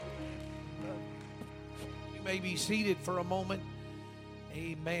You may be seated for a moment.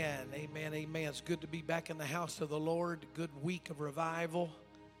 Amen, amen, amen. It's good to be back in the house of the Lord. Good week of revival.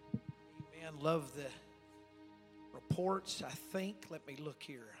 Amen. Love the reports, I think. Let me look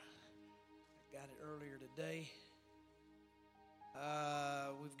here. I got it earlier today.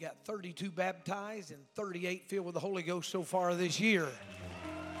 We've got 32 baptized and 38 filled with the Holy Ghost so far this year.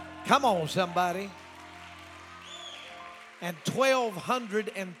 Come on, somebody. And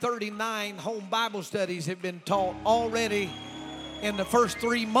 1,239 home Bible studies have been taught already in the first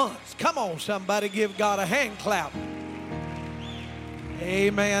 3 months. Come on, somebody, give God a hand clap.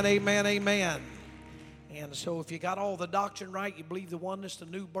 Amen, amen, amen. And so if you got all the doctrine right, you believe the oneness, the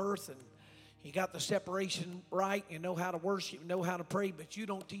new birth, and you got the separation right, you know how to worship, you know how to pray, but you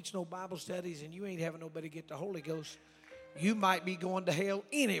don't teach no Bible studies and you ain't having nobody get the Holy Ghost, you might be going to hell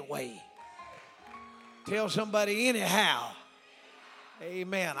anyway. Tell somebody anyhow.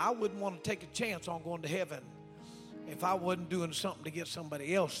 Amen. I wouldn't want to take a chance on going to heaven if I wasn't doing something to get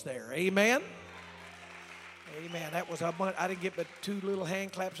somebody else there. Amen. Amen. That was I didn't get but 2 little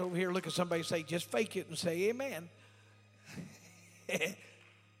hand claps over here. Look at somebody say, just fake it and say amen.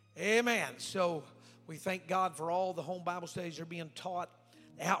 Amen. So we thank God for all the home Bible studies that are being taught.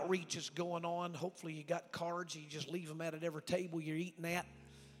 The outreach is going on. Hopefully you got cards. You just leave them at every table you're eating at.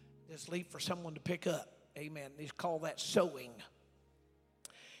 Just leave for someone to pick up. Amen. They call that sowing.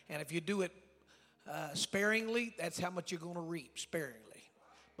 And if you do it sparingly, that's how much you're going to reap, sparingly.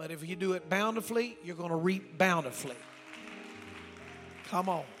 But if you do it bountifully, you're going to reap bountifully. Come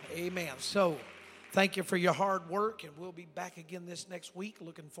on. Amen. So thank you for your hard work, and we'll be back again this next week.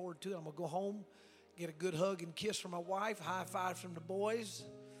 Looking forward to it. I'm going to go home, get a good hug and kiss from my wife, high five from the boys,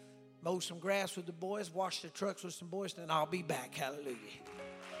 mow some grass with the boys, wash the trucks with some boys, and then I'll be back. Hallelujah.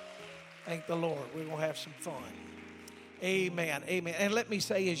 Thank the Lord. We're going to have some fun. Amen. Amen. And let me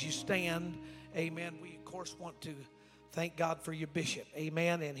say as you stand, amen, we, of course, want to thank God for your bishop.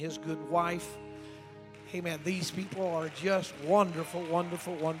 Amen. And his good wife. Amen. These people are just wonderful,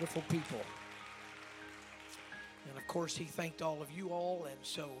 wonderful, wonderful people. And, of course, he thanked all of you all. And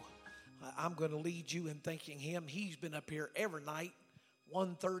so I'm going to lead you in thanking him. He's been up here every night.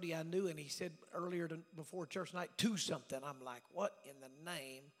 1:30 I knew, and he said earlier before church night, 2 something. I'm like, what in the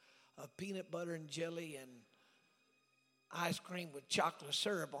name of peanut butter and jelly and ice cream with chocolate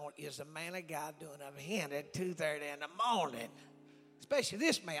syrup on it is the man of God doing up here at 2:30 in the morning? Especially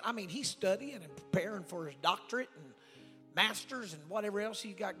this man. I mean, he's studying and preparing for his doctorate and masters and whatever else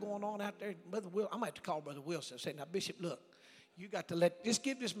he's got going on out there. Brother Will, I'm going to have to call Brother Wilson and say, now, Bishop, look, you got to just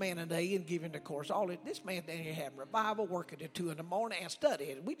give this man an A and give him the course. This man down here having revival, working at 2 in the morning and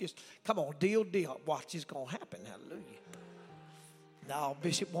studying. We just, come on, deal. Watch, it's going to happen. Hallelujah. No,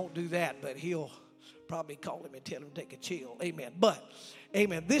 Bishop won't do that, but he'll probably call him and tell him to take a chill. Amen. But,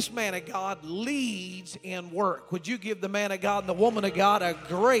 amen, this man of God leads in work. Would you give the man of God and the woman of God a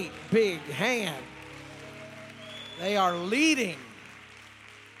great big hand? They are leading.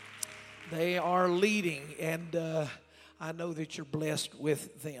 They are leading, and I know that you're blessed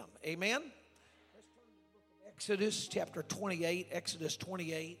with them. Amen. Let's turn to the book of Exodus, chapter 28, Exodus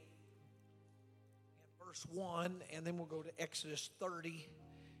 28. Verse 1, and then we'll go to Exodus 30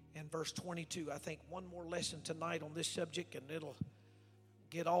 and verse 22. I think one more lesson tonight on this subject, and it'll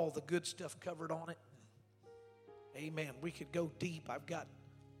get all the good stuff covered on it. Amen. We could go deep. I've got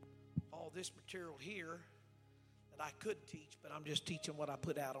all this material here that I could teach, but I'm just teaching what I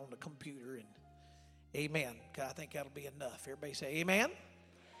put out on the computer. And amen. I think that'll be enough. Everybody say amen.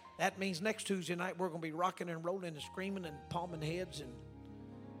 That means next Tuesday night we're going to be rocking and rolling and screaming and palming heads, and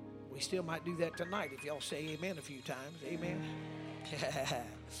we still might do that tonight if y'all say amen a few times. Amen.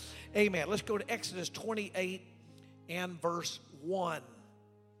 Amen. Let's go to Exodus 28 and verse 1.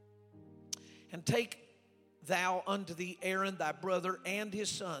 And take thou unto thee Aaron thy brother and his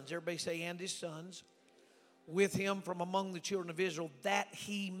sons. Everybody say, and his sons. With him from among the children of Israel, that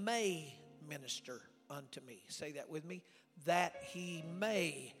he may minister unto me. Say that with me. That he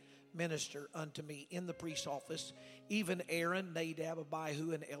may minister unto me in the priest's office, even Aaron, Nadab,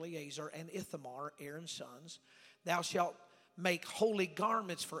 Abihu, and Eleazar, and Ithamar, Aaron's sons. Thou shalt make holy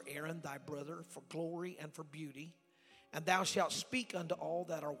garments for Aaron thy brother, for glory and for beauty. And thou shalt speak unto all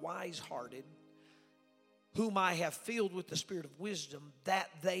that are wise-hearted, whom I have filled with the spirit of wisdom, that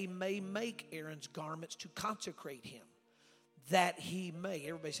they may make Aaron's garments to consecrate him, that he may,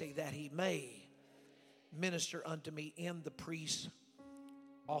 everybody say, that he may minister unto me in the priest's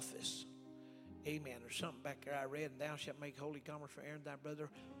office. Amen. There's something back there I read, and thou shalt make holy garments for Aaron thy brother.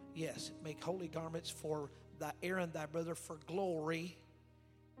 Yes, make holy garments for Aaron thy brother for glory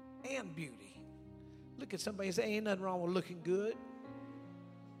and beauty. Look at somebody and say, ain't nothing wrong with looking good.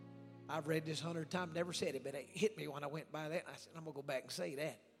 I've read this 100 times, never said it, but it hit me when I went by that. And I said, I'm going to go back and say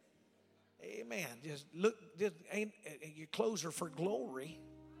that. Amen. Just look, your clothes are for glory,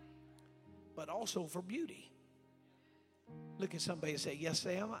 but also for beauty. Look at somebody and say, yes,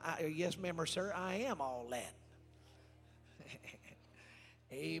 Sam, yes, ma'am, or sir, I am all that.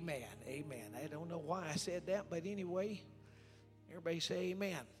 Amen, amen. I don't know why I said that, but anyway, everybody say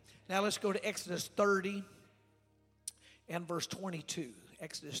amen. Now let's go to Exodus 30 and verse 22.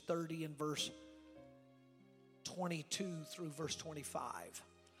 Exodus 30 and verse 22 through verse 25.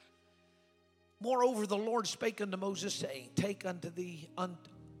 Moreover, the Lord spake unto Moses, saying, Take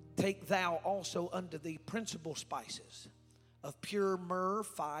thou also unto thee principal spices, of pure myrrh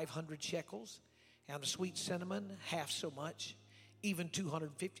 500 shekels, and of sweet cinnamon half so much, even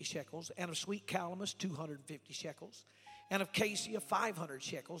 250 shekels, and of sweet calamus 250 shekels, and of cassia 500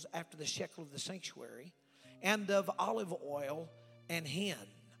 shekels, after the shekel of the sanctuary, and of olive oil and hin.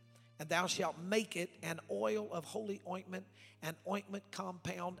 And thou shalt make it an oil of holy ointment, an ointment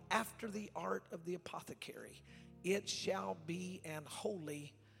compound after the art of the apothecary. It shall be an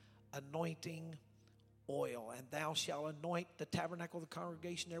holy anointing oil. And thou shalt anoint the tabernacle of the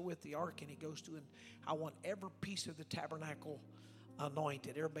congregation there with the ark. And he goes to, and I want every piece of the tabernacle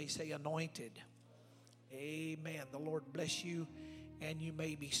anointed. Everybody say anointed. Amen. The Lord bless you, and you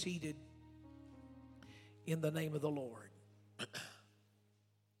may be seated in the name of the Lord.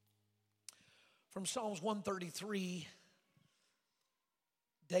 From Psalms 133,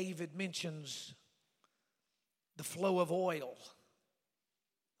 David mentions the flow of oil.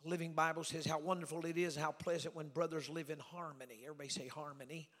 The Living Bible says how wonderful it is, how pleasant when brothers live in harmony. Everybody say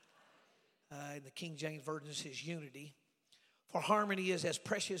harmony. In the King James Version it says unity. For harmony is as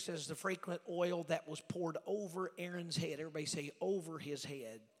precious as the fragrant oil that was poured over Aaron's head. Everybody say over his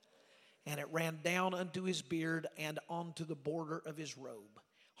head. And it ran down unto his beard and onto the border of his robe.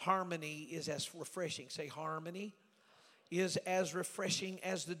 Harmony is as refreshing. Say harmony is as refreshing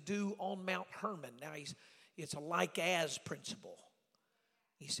as the dew on Mount Hermon. Now it's a like as principle.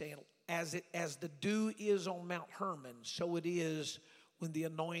 He's saying as the dew is on Mount Hermon, so it is when the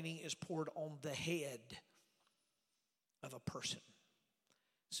anointing is poured on the head of a person.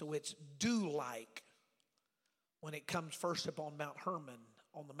 So it's dew-like when it comes first upon Mount Hermon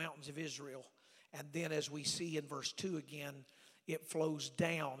on the mountains of Israel. And then as we see in verse 2 again, it flows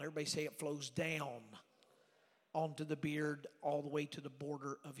down. Everybody say it flows down onto the beard all the way to the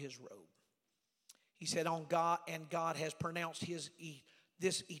border of his robe. He said, "On God, and God has pronounced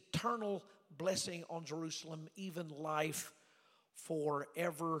this eternal blessing on Jerusalem, even life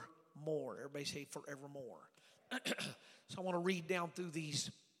forevermore." Everybody say forevermore. So I want to read down through these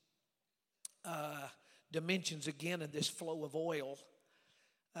dimensions again in this flow of oil.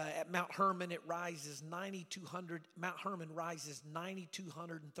 At Mount Hermon, it rises 9,200. Mount Hermon rises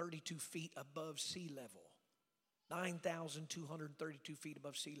 9,232 feet above sea level. 9,232 feet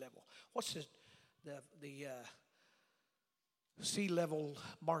above sea level. What's the sea level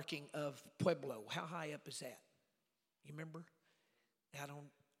marking of Pueblo? How high up is that? You remember?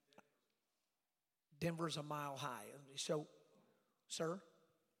 Denver's a mile high. So, sir,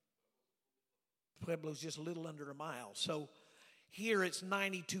 Pueblo's just a little under a mile. So here it's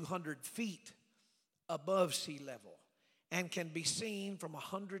 9,200 feet above sea level and can be seen from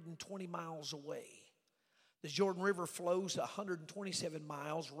 120 miles away. The Jordan River flows 127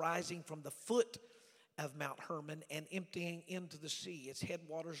 miles, rising from the foot of Mount Hermon and emptying into the sea. Its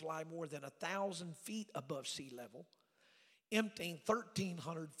headwaters lie more than 1,000 feet above sea level, emptying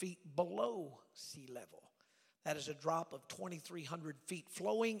 1,300 feet below sea level. That is a drop of 2,300 feet,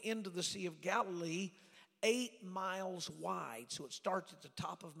 flowing into the Sea of Galilee, 8 miles wide. So it starts at the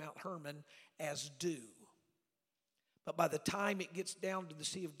top of Mount Hermon as dew. But by the time it gets down to the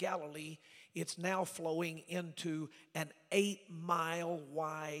Sea of Galilee, it's now flowing into an 8-mile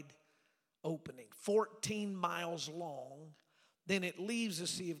wide opening, 14 miles long. Then it leaves the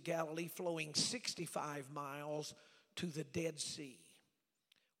Sea of Galilee, flowing 65 miles to the Dead Sea,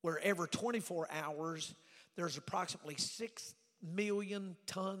 where every 24 hours there's approximately 6 million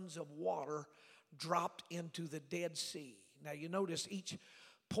tons of water dropped into the Dead Sea. Now you notice each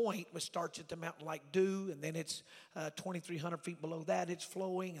point starts at the mountain like dew, and then it's 2,300 feet below that it's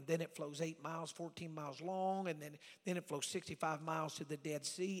flowing, and then it flows 8 miles, 14 miles long, and then it flows 65 miles to the Dead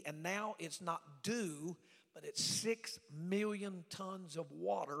Sea. And now it's not dew, but it's 6 million tons of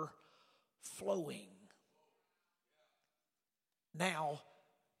water flowing. Now,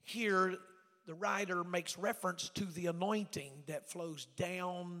 here the writer makes reference to the anointing that flows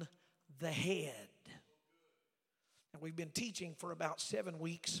down the head. And we've been teaching for about 7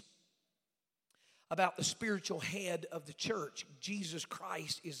 weeks about the spiritual head of the church. Jesus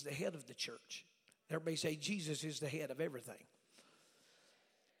Christ is the head of the church. Everybody say Jesus is the head of everything.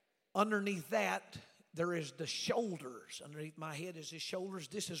 Underneath that, there is the shoulders. Underneath my head is the shoulders.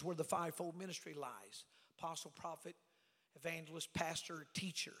 This is where the fivefold ministry lies. Apostle, prophet, evangelist, pastor,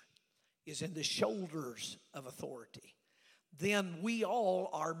 teacher is in the shoulders of authority. Then we all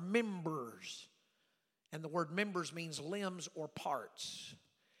are members. And the word members means limbs or parts.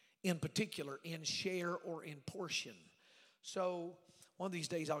 In particular, in share or in portion. So one of these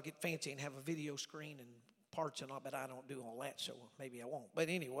days I'll get fancy and have a video screen and parts and all, but I don't do all that, so maybe I won't. But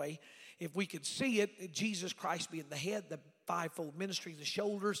anyway, if we could see it, Jesus Christ being the head, the fivefold ministry, the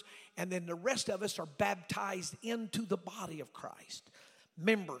shoulders, and then the rest of us are baptized into the body of Christ.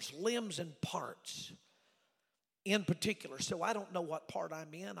 Members, limbs, and parts in particular. So I don't know what part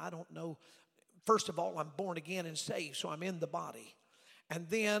I'm in. I don't know. First of all, I'm born again and saved, so I'm in the body. And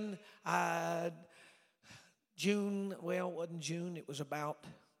then June, well, it wasn't June, it was about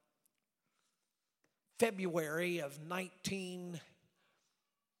February of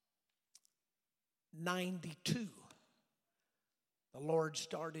 1992. The Lord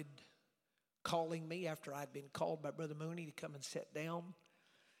started calling me after I'd been called by Brother Mooney to come and sit down.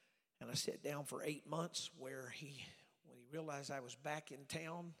 And I sat down for 8 months where when he realized I was back in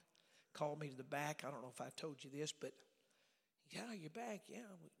town, called me to the back. I don't know if I told you this, but yeah, you're back. Yeah.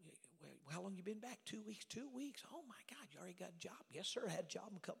 Well, how long you been back? 2 weeks. 2 weeks. Oh, my God, you already got a job. Yes, sir. I had a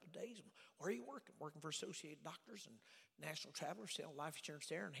job in a couple of days. Where are you working? Working for Associated Doctors and National Travelers, selling life insurance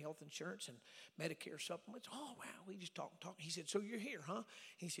there and health insurance and Medicare supplements. Oh, wow. We just talking. He said, so you're here, huh?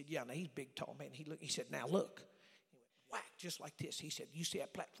 He said, yeah. Now, he's a big, tall man. He said, now, look. He went, whack, just like this. He said, you see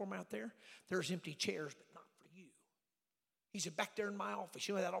that platform out there? There's empty chairs, but not for you. He said, back there in my office.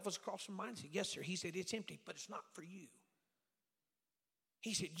 You know that office across from mine? I said, yes, sir. He said, it's empty, but it's not for you.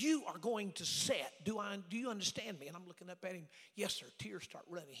 He said, you are going to set. Do you understand me? And I'm looking up at him. Yes, sir. Tears start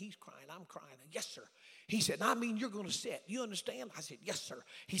running. He's crying. I'm crying. Yes, sir. He said, I mean, you're going to set. You understand? I said, yes, sir.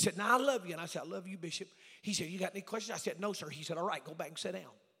 He said, now I love you. And I said, I love you, Bishop. He said, you got any questions? I said, no, sir. He said, all right, go back and sit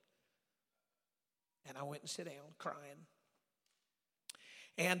down. And I went and sat down crying.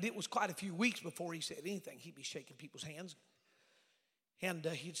 And it was quite a few weeks before he said anything. He'd be shaking people's hands. And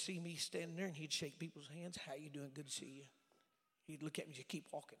he'd see me standing there and he'd shake people's hands. How you doing? Good to see you. He'd look at me and just keep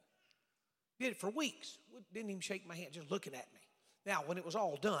walking. Did it for weeks. Didn't even shake my hand, just looking at me. Now, when it was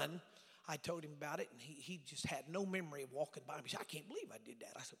all done, I told him about it, and he just had no memory of walking by me. He said, I can't believe I did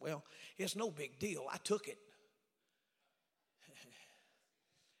that. I said, well, it's no big deal. I took it.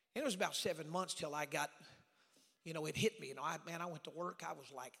 And it was about 7 months till I got, it hit me. I went to work. I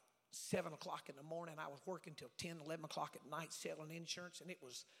was like 7 o'clock in the morning. I was working till 10, 11 o'clock at night selling insurance, and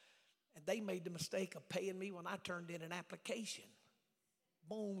they made the mistake of paying me when I turned in an application.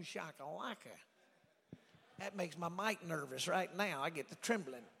 Boom, shakalaka. That makes my mic nervous right now. I get to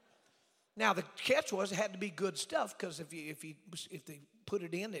trembling. Now, the catch was it had to be good stuff because if they put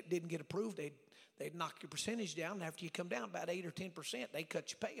it in, it didn't get approved, they'd knock your percentage down. After you come down about 8 or 10%, they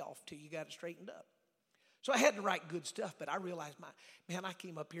cut your payoff till you got it straightened up. So I had to write good stuff, but I realized, I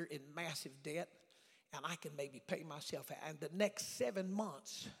came up here in massive debt, and I can maybe pay myself out. And the next 7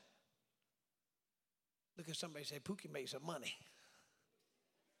 months, look at somebody say, Pookie made some money.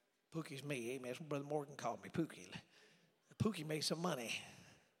 Pookie's me. Amen. That's what Brother Morgan called me, Pookie. Pookie made some money.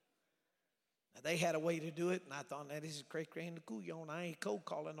 Now, they had a way to do it, and I thought, now this is cray and the couillon. I ain't cold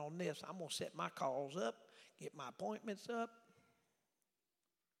calling on this. I'm going to set my calls up, get my appointments up.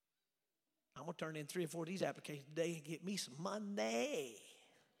 I'm going to turn in 3 or 4 of these applications today and get me some money.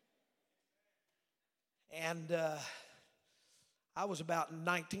 And I was about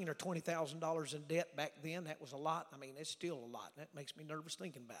 $19,000 or $20,000 in debt back then. That was a lot. It's still a lot. That makes me nervous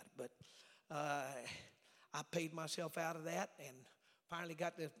thinking about it. But I paid myself out of that and finally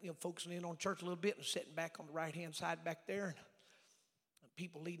got to focusing in on church a little bit and sitting back on the right-hand side back there. And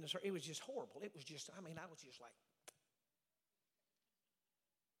people leading us. It was just horrible. It was just, I was just like.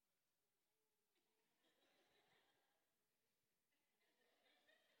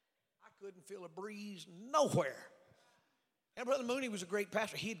 I couldn't feel a breeze nowhere. And Brother Mooney was a great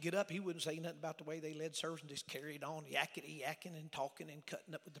pastor. He'd get up. He wouldn't say nothing about the way they led service and just carried on, yakking and talking and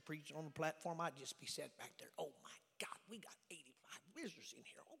cutting up with the preacher on the platform. I'd just be sat back there. Oh, my God, we got 85 visitors in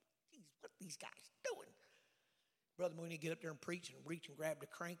here. Oh, geez, what are these guys doing? Brother Mooney would get up there and preach and reach and grab the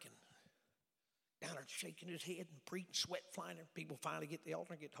crank and down there shaking his head and preaching, sweat flying. People finally get the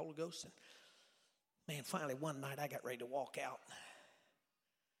altar and get the Holy Ghost. And, finally one night I got ready to walk out.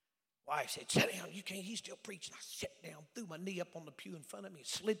 Wife said, sit down, you can't, he's still preaching. I sat down, threw my knee up on the pew in front of me,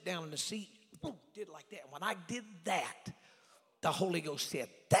 slid down in the seat, boom, did like that. When I did that, the Holy Ghost said,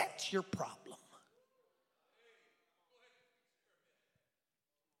 that's your problem.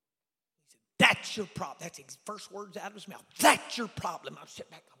 That's your problem. That's the first words out of his mouth. That's your problem. I sat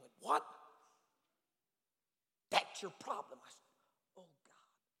back. I went, what? That's your problem. I said, oh,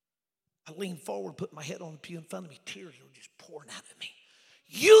 God. I leaned forward, put my head on the pew in front of me. Tears were just pouring out of me.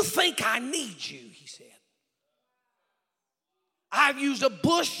 You think I need you, he said. I've used a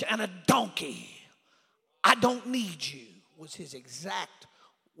bush and a donkey. I don't need you, was his exact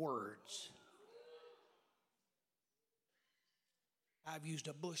words. I've used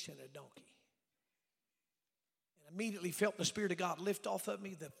a bush and a donkey. And immediately felt the Spirit of God lift off of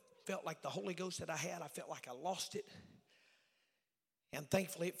me. Felt like the Holy Ghost that I had. I felt like I lost it. And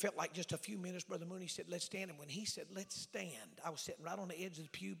thankfully, it felt like just a few minutes. Brother Mooney said, let's stand. And when he said, let's stand, I was sitting right on the edge of the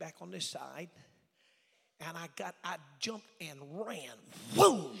pew back on this side. And I jumped and ran,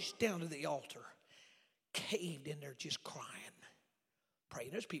 whoosh, down to the altar. Caved in there just crying. Praying.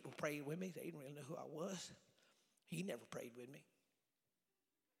 There's people praying with me. They didn't really know who I was. He never prayed with me.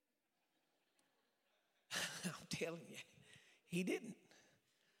 I'm telling you, he didn't.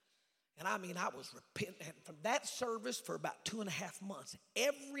 And I mean, I was repentant. And from that service for about 2.5 months,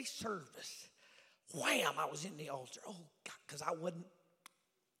 every service, wham, I was in the altar. Oh, God, because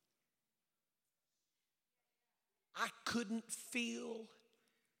I couldn't feel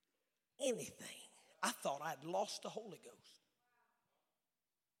anything. I thought I'd lost the Holy Ghost.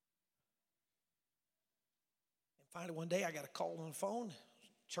 And finally, one day, I got a call on the phone,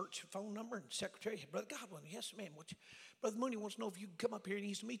 church phone number, and secretary said, Brother Godwin, yes, ma'am. Brother Mooney wants to know if you can come up here and he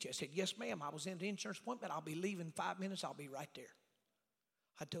needs to meet you. I said, yes, ma'am. I was in the insurance appointment. I'll be leaving in 5 minutes. I'll be right there.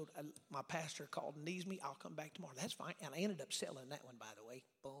 I told my pastor called and needs me. I'll come back tomorrow. That's fine. And I ended up selling that one, by the way.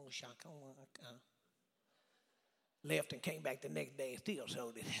 Boom, shaka, left and came back the next day and still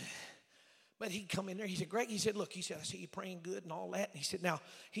sold it. But he come in there. He said, Greg, he said, look, he said, I see you praying good and all that. And he said,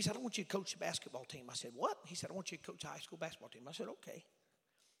 I want you to coach the basketball team. I said, what? He said, I want you to coach the high school basketball team. I said, okay.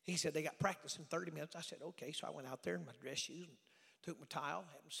 He said, they got practice in 30 minutes. I said, okay. So I went out there in my dress shoes and took my towel,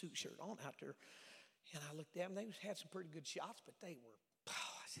 had my suit shirt on out there. And I looked at them. They had some pretty good shots, but they were,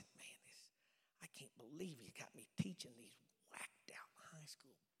 I said, man, I can't believe you got me teaching these whacked out high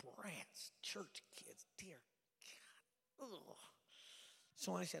school brats, church kids. Dear God. Ugh.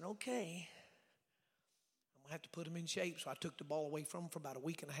 So I said, okay. I'm going to have to put them in shape. So I took the ball away from them for about a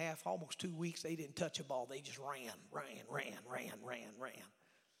week and a half, almost 2 weeks. They didn't touch a ball. They just ran.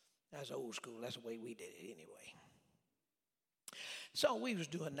 That's old school. That's the way we did it anyway. So we was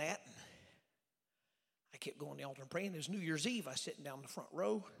doing that. I kept going to the altar and praying. It was New Year's Eve. I was sitting down in the front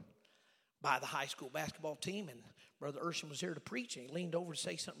row by the high school basketball team, and Brother Urshan was here to preach, and he leaned over to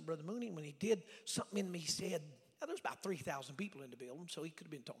say something to Brother Mooney. And when he did, something in me said, now, there was about 3,000 people in the building, so he could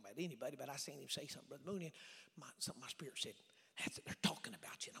have been talking about anybody, but I seen him say something to Brother Mooney, and my spirit said, they're talking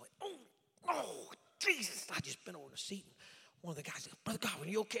about you. And I went, oh, Jesus. I just bent over the seat, and one of the guys said, Brother Godwin,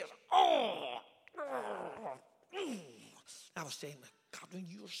 you okay? I was like, I was saying, Godwin,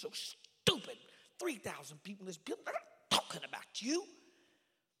 you are so stupid. 3,000 people in this building, they're not talking about you.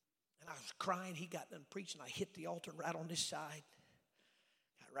 And I was crying. He got done preaching. I hit the altar right on this side.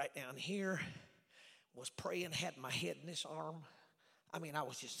 Got right down here. Was praying, had my head in this arm. I mean, I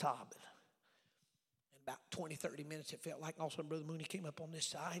was just sobbing. In about 20, 30 minutes, it felt like. All of a sudden, Brother Mooney came up on this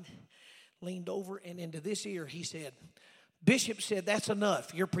side, leaned over, and into this ear, he said, Bishop said, that's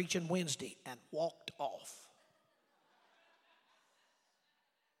enough. You're preaching Wednesday, and walked off.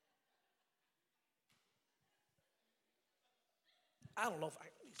 I don't know if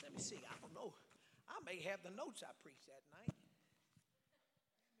let me see. I don't know. I may have the notes I preached that night.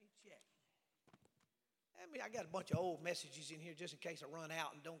 Let me check. I got a bunch of old messages in here just in case I run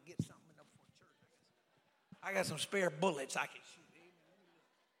out and don't get something enough for church. I got some spare bullets I can shoot.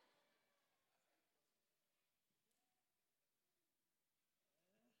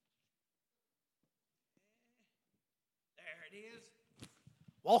 There it is.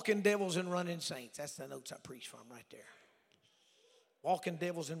 Walking devils and running saints. That's the notes I preached from right there. Walking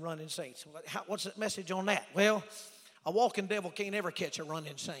devils and running saints. What's the message on that? Well, a walking devil can't ever catch a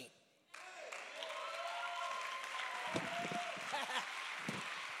running saint.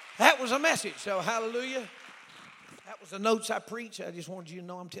 That was a message, so hallelujah. That was the notes I preached. I just wanted you to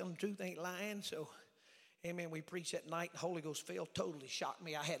know I'm telling the truth, ain't lying. So, amen, we preached that night. The Holy Ghost fell, totally shocked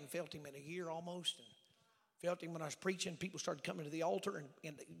me. I hadn't felt him in a year almost. And felt him when I was preaching. People started coming to the altar,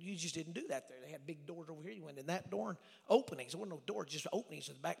 and you just didn't do that there. They had big doors over here. You went in that door and openings. There wasn't no doors, just openings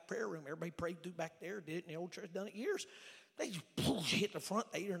in the back prayer room. Everybody prayed through back there. Did it in the old church. Done it years. They just hit the front.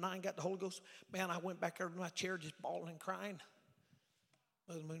 8 or 9 got the Holy Ghost. Man, I went back there to my chair just bawling and crying.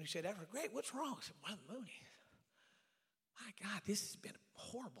 Brother Mooney said, after, Greg, what's wrong? I said, Brother Mooney, my God, this has been a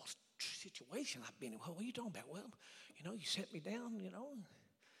horrible situation I've been in. Well, what are you talking about? Well, you set me down,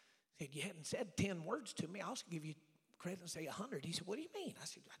 He said, you hadn't said 10 words to me. I'll give you credit and say 100. He said, what do you mean? I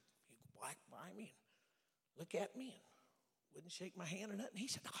said, why I mean, look at me. And wouldn't shake my hand or nothing. He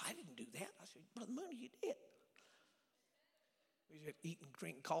said, no, I didn't do that. I said, Brother Mooney, you did. We were eating,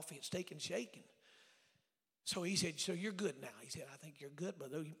 drinking coffee at Steak and Shake. And so he said, so you're good now. He said, I think you're good.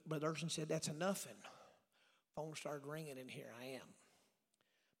 Brother Urson said, that's enough. And phone started ringing, and here I am.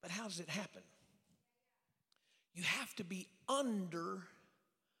 But how does it happen? You have to be under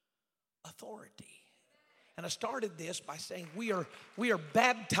authority. And I started this by saying we are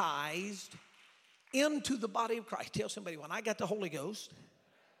baptized into the body of Christ. Tell somebody, when I got the Holy Ghost,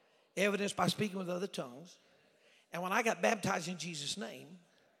 evidenced by speaking with other tongues, and when I got baptized in Jesus' name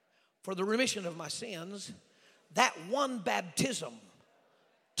for the remission of my sins, that one baptism,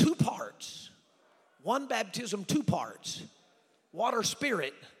 2 parts, one baptism, 2 parts, water,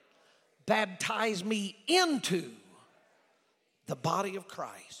 spirit, baptized me into the body of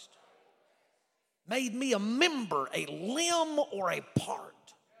Christ. Made me a member, a limb, or a part.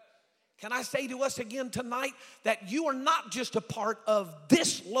 Can I say to us again tonight that you are not just a part of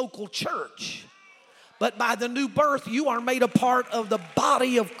this local church, but by the new birth, you are made a part of the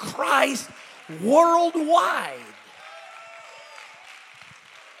body of Christ worldwide.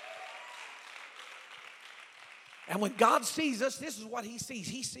 And when God sees us, this is what he sees.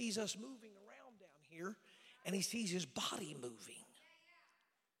 He sees us moving around down here, and he sees his body moving.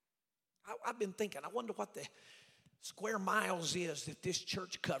 I've been thinking, I wonder what the square miles is that this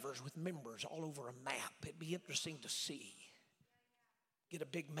church covers with members all over a map. It'd be interesting to see. Get a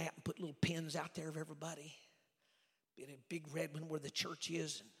big map and put little pins out there of everybody. Get a big red one where the church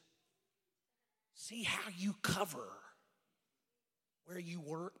is. And see how you cover. Where you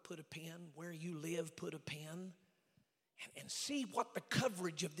work, put a pin. Where you live, put a pin. And see what the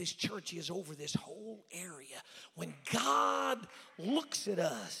coverage of this church is over this whole area. When God looks at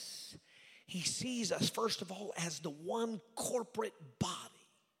us, he sees us, first of all, as the one corporate body.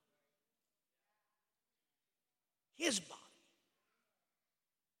 His body.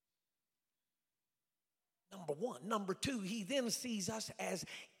 Number one. Number two, he then sees us as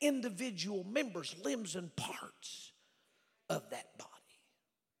individual members, limbs and parts of that body.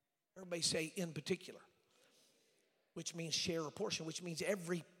 Everybody say in particular. Which means share or portion, which means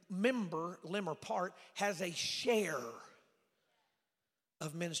every member, limb or part, has a share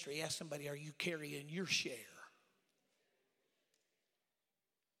of ministry. Ask somebody, are you carrying your share?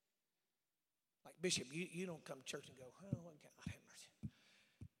 Like Bishop, you don't come to church and go, oh, God have mercy.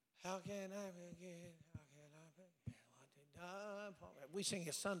 How can I forget? How can I forget what they done for me? We sing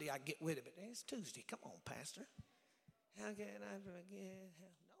it Sunday, I get with it, but it's Tuesday. Come on, Pastor. How can I forget?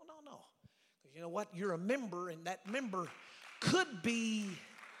 No. Because you know what? You're a member, and that member could be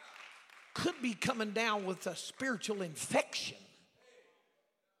coming down with a spiritual infection.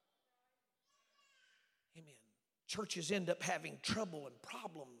 Amen. Churches end up having trouble and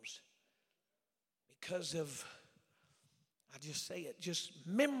problems because of, I just say it, just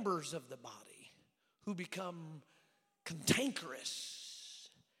members of the body who become cantankerous,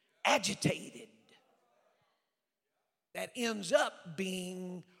 agitated. That ends up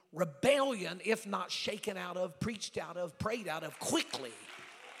being rebellion, if not shaken out of, preached out of, prayed out of quickly.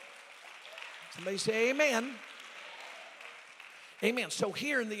 Somebody say amen. Amen. So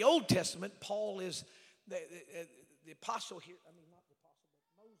here in the Old Testament, Paul is the apostle here. I mean, not the apostle,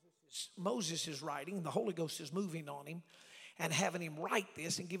 but Moses is writing. The Holy Ghost is moving on him and having him write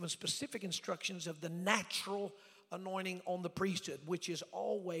this and giving specific instructions of the natural anointing on the priesthood, which is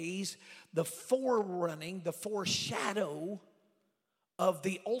always the forerunning, the foreshadow of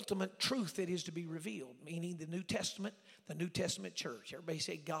the ultimate truth that is to be revealed, meaning the New Testament church. Everybody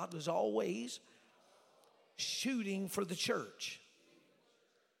say God was always shooting for the church.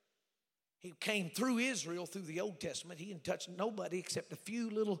 He came through Israel through the Old Testament. He didn't touch nobody except a few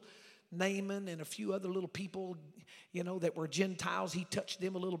little Naaman and a few other little people, that were Gentiles. He touched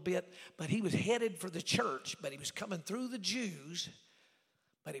them a little bit, but he was headed for the church, but he was coming through the Jews,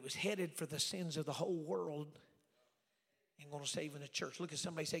 but he was headed for the sins of the whole world and going to save in the church. Look at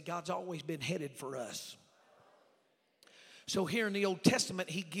somebody, say, God's always been headed for us. So here in the Old Testament,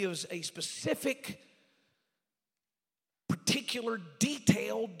 he gives a specific, particular,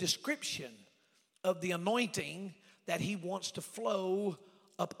 detailed description of the anointing that he wants to flow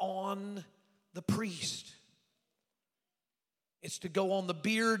upon the priest. It's to go on the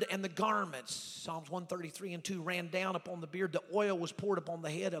beard and the garments. Psalms 133:2 ran down upon the beard. The oil was poured upon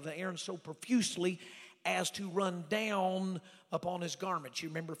the head of Aaron so profusely as to run down upon his garments. You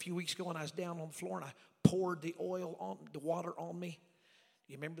remember a few weeks ago when I was down on the floor and I poured the water on me?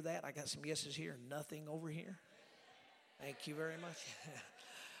 Do you remember that? I got some yeses here and nothing over here. Thank you very much.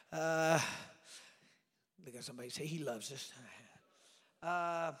 Look at somebody say, he loves us.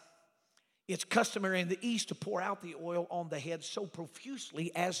 It's customary in the East to pour out the oil on the head so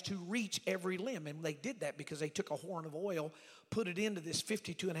profusely as to reach every limb. And they did that because they took a horn of oil, put it into this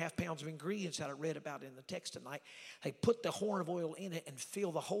 52.5 pounds of ingredients that I read about in the text tonight. They put the horn of oil in it and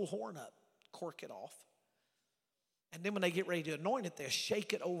fill the whole horn up, cork it off. And then when they get ready to anoint it, they'll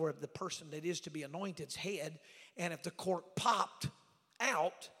shake it over the person that is to be anointed's head. And if the cork popped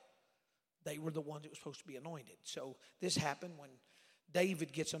out, they were the ones that were supposed to be anointed. So this happened when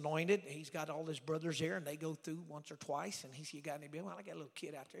David gets anointed. He's got all his brothers there, and they go through once or twice. And he said, you got any? Well, I got a little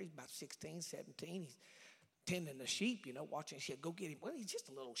kid out there. He's about 16, 17. He's tending the sheep, watching. He said, go get him. Well, he's just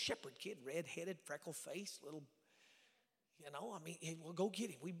a little shepherd kid, red-headed, freckle-faced, little, well, go get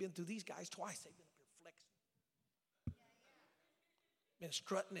him. We've been through these guys twice. They've been up here flexing. Been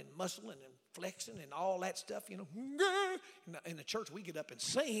strutting and muscling and flexing and all that stuff, In the church, we get up and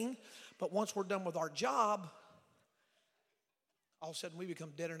sing. But once we're done with our job, all of a sudden, we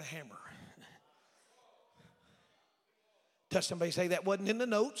become deader than a hammer. Touch somebody, say that wasn't in the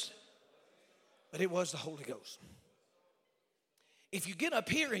notes, but it was the Holy Ghost. If you get up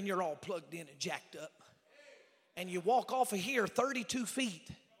here and you're all plugged in and jacked up, and you walk off of here 32 feet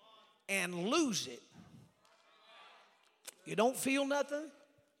and lose it, you don't feel nothing.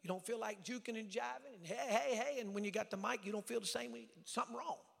 You don't feel like juking and jiving and hey, and when you got the mic, you don't feel the same way. Something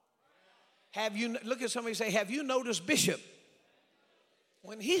wrong. Look at somebody and say, have you noticed Bishop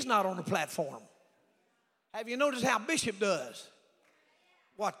when he's not on the platform? Have you noticed how Bishop does?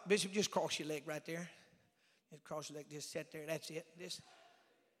 What? Bishop, just cross your leg right there. Just cross your leg, just sit there. That's it.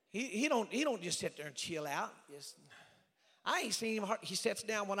 He don't just sit there and chill out. I ain't seen him. He sits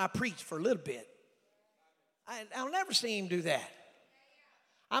down when I preach for a little bit. I'll never see him do that.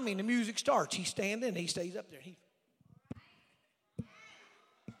 The music starts. He's standing and he stays up there.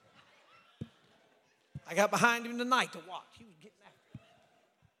 I got behind him tonight to watch. He was getting after it.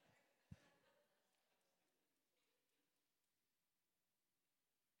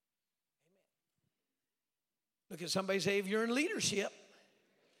 Amen. Look at somebody say, if you're in leadership,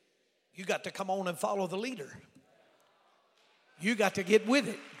 you got to come on and follow the leader. You got to get with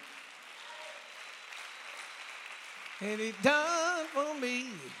it. And he done for me.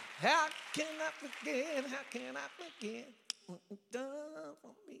 How can I forget? How can I forget? Done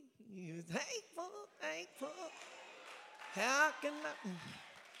for me. You're thankful. How can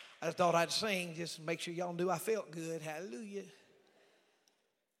I just thought I'd sing just to make sure y'all knew I felt good. Hallelujah.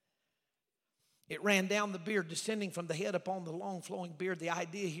 It ran down the beard, descending from the head upon the long flowing beard. The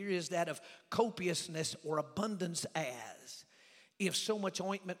idea here is that of copiousness or abundance as. If so much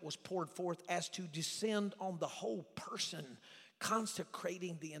ointment was poured forth as to descend on the whole person,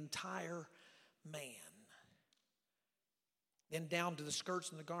 consecrating the entire man. Then down to the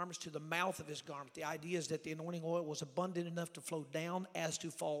skirts and the garments, to the mouth of his garment. The idea is that the anointing oil was abundant enough to flow down as to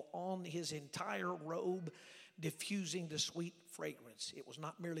fall on his entire robe, diffusing the sweet fragrance. It was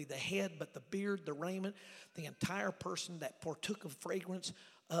not merely the head, but the beard, the raiment, the entire person that partook of fragrance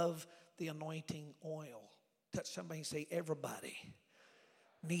of the anointing oil. Touch somebody and say, everybody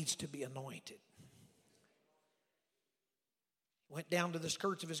needs to be anointed. Went down to the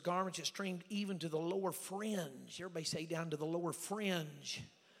skirts of his garments. It streamed even to the lower fringe. Everybody say down to the lower fringe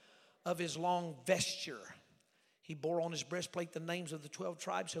of his long vesture. He bore on his breastplate the names of the 12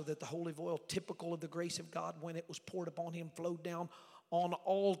 tribes, so that the holy oil, typical of the grace of God, when it was poured upon him, flowed down on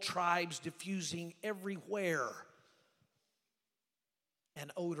all tribes, diffusing everywhere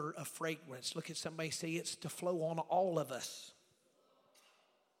an odor of fragrance. Look at somebody, say it's to flow on all of us.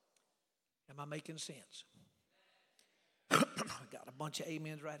 Am I making sense? Got a bunch of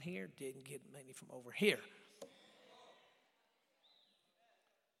amens right here. Didn't get many from over here.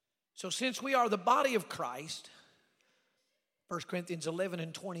 So since we are the body of Christ, 1 Corinthians 11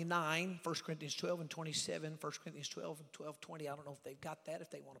 and 29, 1 Corinthians 12 and 27, 1 Corinthians 12 and 12, 20. I don't know if they've got that.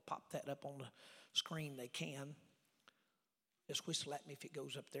 If they want to pop that up on the screen, they can. Just whistle at me if it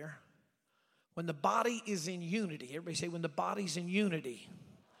goes up there. When the body is in unity, everybody say when the body's in unity,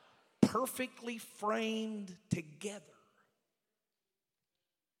 perfectly framed together,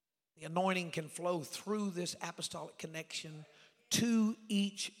 the anointing can flow through this apostolic connection to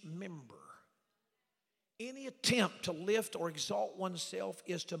each member. Any attempt to lift or exalt oneself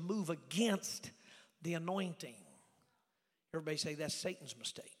is to move against the anointing. Everybody say that's Satan's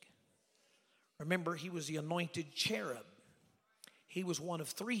mistake. Remember, he was the anointed cherub. He was one of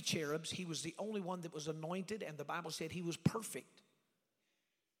 3 cherubs. He was the only one that was anointed, and the Bible said he was perfect.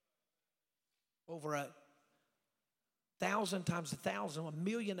 Over 1,000 times 1,000,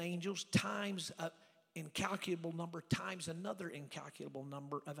 1,000,000 angels times incalculable number times another incalculable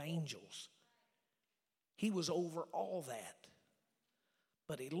number of angels. He was over all that.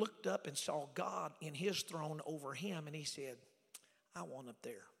 But he looked up and saw God in his throne over him, and he said, I want up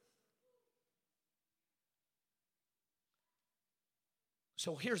there.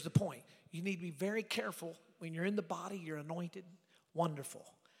 So here's the point. You need to be very careful. When you're in the body, you're anointed, wonderful.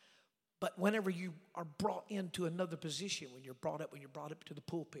 But whenever you are brought into another position, when you're brought up to the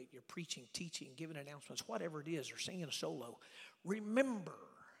pulpit, you're preaching, teaching, giving announcements, whatever it is, or singing a solo, remember,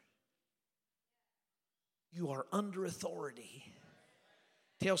 you are under authority.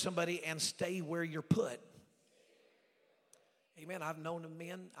 Tell somebody, and stay where you're put. Amen. I've known of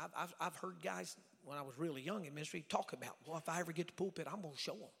men, I've heard guys when I was really young in ministry talk about, well, if I ever get to pulpit, I'm going to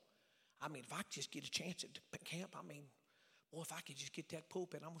show them. I mean, if I just get a chance at camp, I mean, well, if I could just get that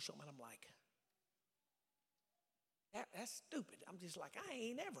pulpit, I'm going to show them. And I'm like, that's stupid. I'm just like, I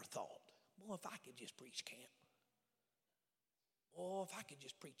ain't ever thought, well, if I could just preach camp. Oh, if I could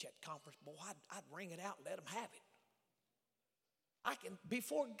just preach at conference, boy, I'd ring it out and let them have it.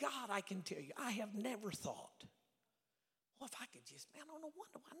 Before God, I can tell you, I have never thought, well, if I could just, man, I don't know why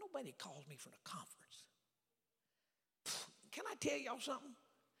nobody calls me for the conference. Can I tell y'all something?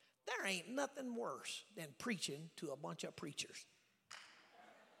 There ain't nothing worse than preaching to a bunch of preachers.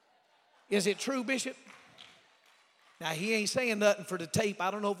 Is it true, Bishop? Now, he ain't saying nothing for the tape.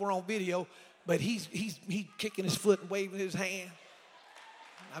 I don't know if we're on video, but he's kicking his foot and waving his hand.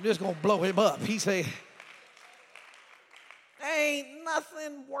 I'm just going to blow him up. He said, ain't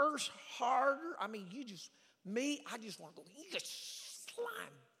nothing worse, harder. I mean, I just want to go, you just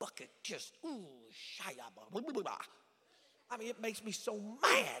slime bucket, just, shy. I mean, it makes me so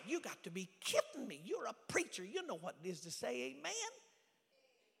mad. You got to be kidding me. You're a preacher. You know what it is to say amen.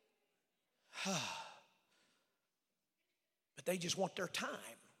 But they just want their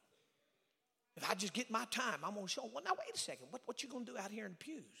time. If I just get my time, I'm going to show them. Well, now, wait a second. What you going to do out here in the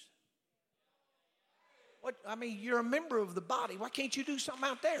pews? I mean, you're a member of the body. Why can't you do something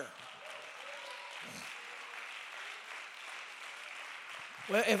out there?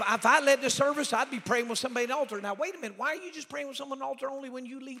 Well, if I led the service, I'd be praying with somebody at the altar. Now, wait a minute. Why are you just praying with someone at the altar only when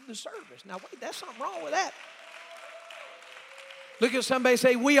you lead the service? Now, wait, there's something wrong with that. Look at somebody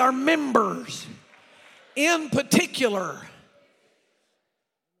say, we are members. In particular,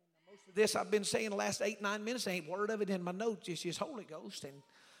 most of this I've been saying the last 8-9 minutes, ain't word of it in my notes. It's just Holy Ghost. And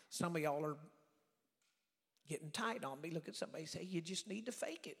some of y'all are getting tight on me. Look at somebody say, you just need to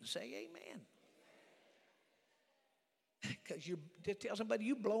fake it and say amen. Because you tell somebody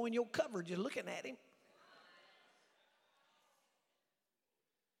you blowing your cover just looking at him.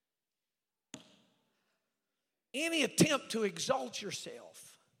 Any attempt to exalt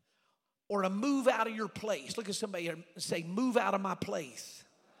yourself or to move out of your place, look at somebody and say, move out of my place,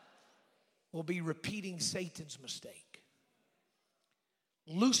 will be repeating Satan's mistake.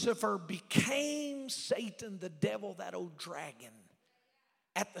 Lucifer became Satan, the devil, that old dragon,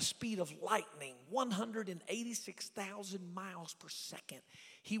 at the speed of lightning, 186,000 miles per second.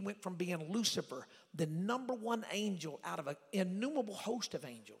 He went from being Lucifer, the number one angel out of an innumerable host of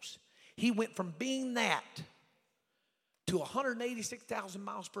angels. He went from being that to 186,000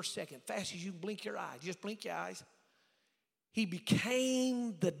 miles per second, fast as you can blink your eyes. Just blink your eyes. He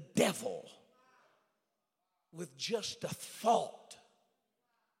became the devil with just a thought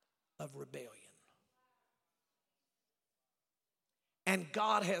of rebellion. And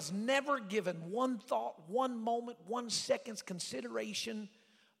God has never given one thought, one moment, 1 second's consideration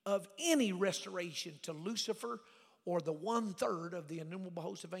of any restoration to Lucifer or the 1/3 of the innumerable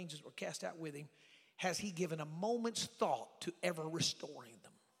host of angels that were cast out with him. Has he given a moment's thought to ever restoring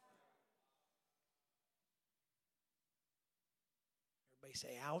them? Everybody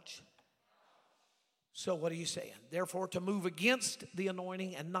say, ouch. So what are you saying? Therefore, to move against the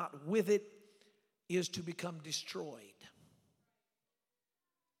anointing and not with it is to become destroyed.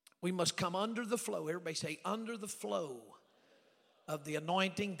 We must come under the flow. Everybody say, under the flow of the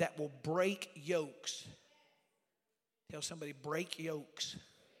anointing that will break yokes. Tell somebody, break yokes,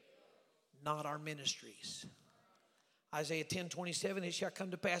 not our ministries. Isaiah 10:27, it shall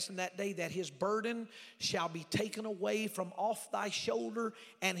come to pass in that day that his burden shall be taken away from off thy shoulder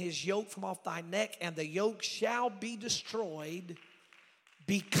and his yoke from off thy neck, and the yoke shall be destroyed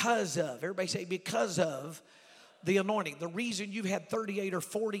because of, everybody say, because of the anointing. The reason you've had 38 or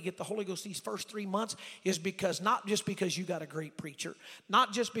 40 get the Holy Ghost these first 3 months is because, not just because you got a great preacher,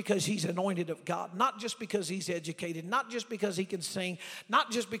 not just because he's anointed of God, not just because he's educated, not just because he can sing, not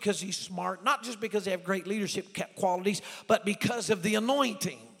just because he's smart, not just because they have great leadership qualities, but because of the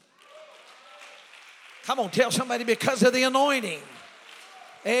anointing. Come on, tell somebody, because of the anointing.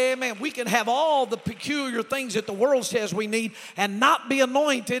 Amen. We can have all the peculiar things that the world says we need and not be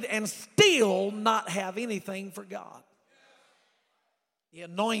anointed and still not have anything for God. The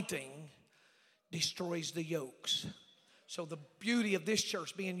anointing destroys the yokes. So the beauty of this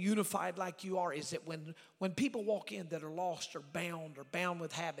church being unified like you are is that when people walk in that are lost or bound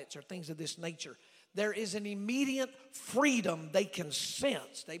with habits or things of this nature, there is an immediate freedom they can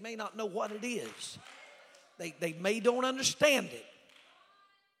sense. They may not know what it is. They may don't understand it.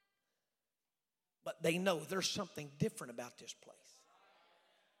 But they know there's something different about this place.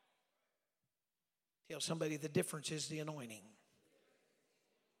 Tell somebody the difference is the anointing.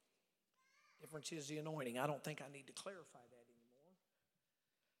 Difference is the anointing. I don't think I need to clarify that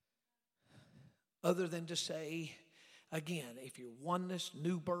anymore. Other than to say, again, if you're oneness,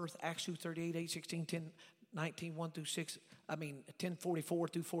 new birth, Acts 2:38, 8, 16, 10, 19, 1 through 6, 10:44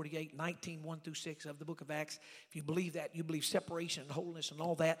 through 48, 19, 1 through 6 of the book of Acts. If you believe that, you believe separation and wholeness and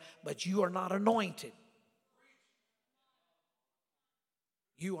all that, but you are not anointed.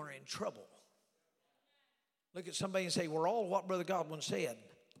 You are in trouble. Look at somebody and say, we're all what Brother Godwin said.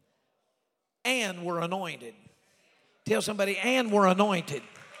 And we're anointed. Tell somebody, and we're anointed.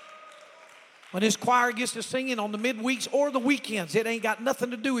 When this choir gets to singing on the midweeks or the weekends, it ain't got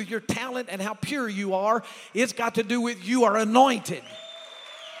nothing to do with your talent and how pure you are. It's got to do with you are anointed.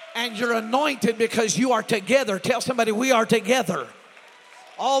 And you're anointed because you are together. Tell somebody, we are together.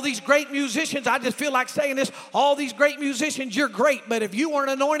 All these great musicians, I just feel like saying this, all these great musicians, you're great. But if you weren't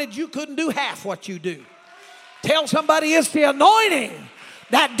anointed, you couldn't do half what you do. Tell somebody it's the anointing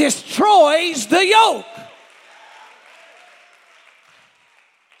that destroys the yoke.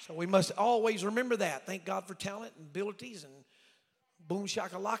 So we must always remember that. Thank God for talent and abilities and boom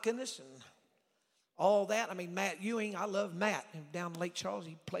shakalaka-ness and all that. I mean, Matt Ewing, I love Matt. Down in Lake Charles,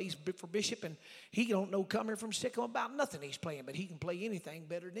 he plays for Bishop, and he don't know come here from Sikkim about nothing he's playing, but he can play anything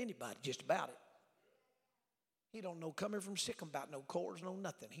better than anybody, just about it. He don't know come here from Sikkim about no chords, no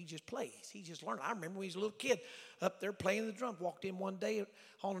nothing. He just plays. He just learns. I remember when he was a little kid up there playing the drums. Walked in one day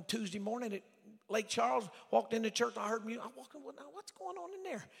on a Tuesday morning at Lake Charles, walked into church, I heard music. I walked in, now what's going on in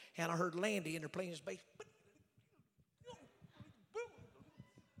there? And I heard Landy in there playing his bass.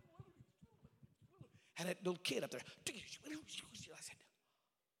 And that little kid up there. I said,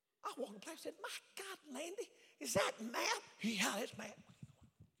 I walked in the place and said, my God, Landy, is that Matt? Yeah, that's Matt.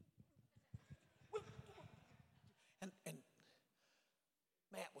 And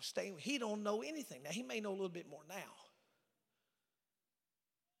Matt was staying. He don't know anything. Now, he may know a little bit more now.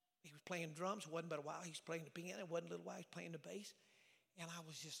 He was playing drums. It wasn't but a while. He was playing the piano. It wasn't a little while. He was playing the bass. And I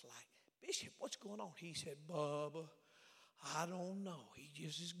was just like, Bishop, what's going on? He said, Bubba, I don't know. He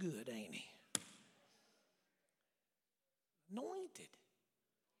just as good, ain't he? Anointed.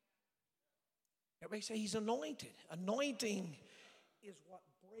 Everybody say he's anointed. Anointing is what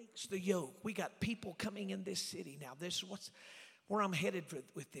breaks the yoke. We got people coming in this city now. This is where I'm headed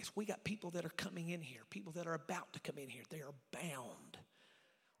with this. We got people that are coming in here, people that are about to come in here. They are bound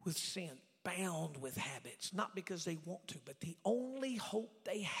with sin, bound with habits, not because they want to, but the only hope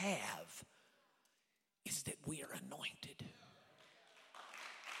they have is that we are anointed.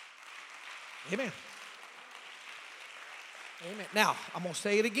 Amen. Amen. Now, I'm going to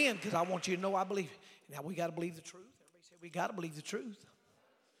say it again because I want you to know I believe it. Now, we got to believe the truth. Everybody say we got to believe the truth.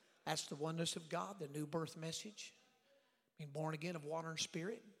 That's the oneness of God, the new birth message. Being born again of water and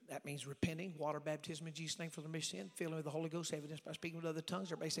spirit. That means repenting, water baptism in Jesus' name for the remission of sin, filling with the Holy Ghost, evidence by speaking with other tongues.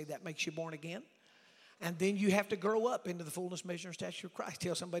 Everybody say that makes you born again. And then you have to grow up into the fullness, measure, and stature of Christ.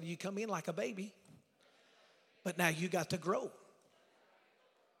 Tell somebody you come in like a baby, but now you got to grow.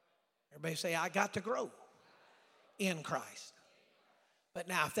 Everybody say, I got to grow in Christ. But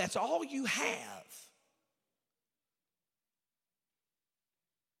now, if that's all you have,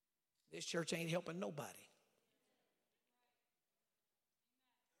 this church ain't helping nobody.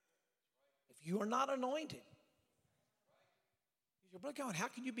 If you are not anointed, you're Brother God, how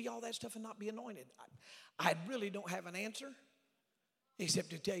can you be all that stuff and not be anointed? I really don't have an answer,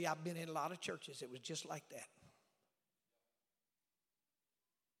 except to tell you I've been in a lot of churches. It was just like that.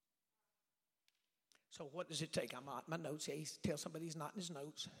 So what does it take? I'm not in my notes. He tell somebody he's not in his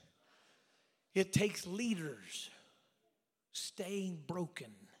notes. It takes leaders staying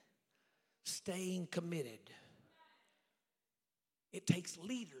broken, staying committed. It takes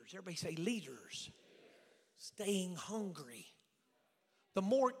leaders. Everybody say leaders. Staying hungry. The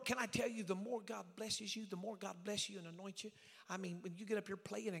more, can I tell you, the more God blesses you, the more God bless you and anoint you. I mean, when you get up here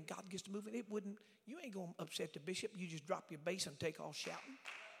playing and God gets to moving, you ain't going to upset the bishop. You just drop your bass and take off shouting.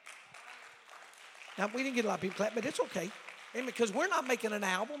 Now, we didn't get a lot of people clap, but it's okay. Amen, because we're not making an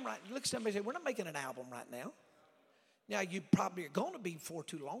album right. Look at somebody say, we're not making an album right now. Now, you probably are going to be before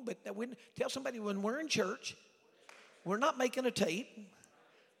too long, but tell somebody when we're in church, we're not making a tape.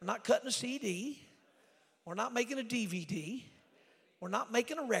 We're not cutting a CD. We're not making a DVD. We're not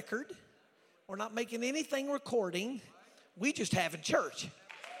making a record. We're not making anything recording. We just having church.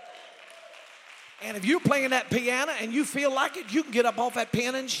 And if you're playing that piano and you feel like it, you can get up off that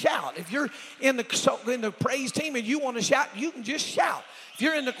piano and shout. If you're in the praise team and you want to shout, you can just shout. If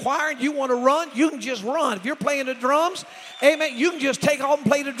you're in the choir and you want to run, you can just run. If you're playing the drums, amen, you can just take off and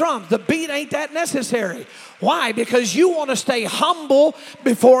play the drums. The beat ain't that necessary. Why? Because you want to stay humble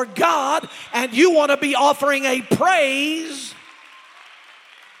before God and you want to be offering a praise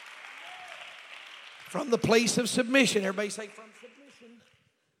from the place of submission. Everybody say from submission.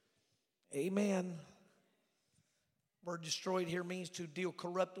 Amen. Word destroyed here means to deal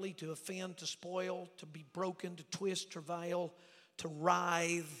corruptly, to offend, to spoil, to be broken, to twist, travail, to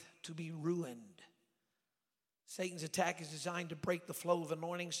writhe, to be ruined. Satan's attack is designed to break the flow of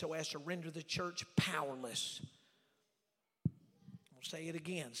anointing so as to render the church powerless. I'll say it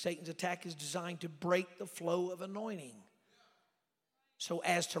again. Satan's attack is designed to break the flow of anointing so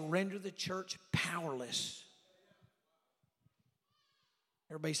as to render the church powerless.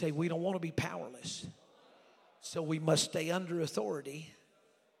 Everybody say, we don't want to be powerless. So we must stay under authority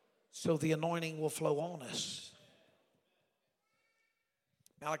so the anointing will flow on us.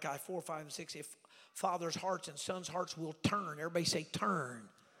 Malachi 4, 5, and 6, if fathers' hearts and sons' hearts will turn. Everybody say turn.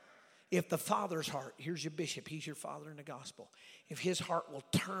 If the father's heart, here's your bishop, he's your father in the gospel. If his heart will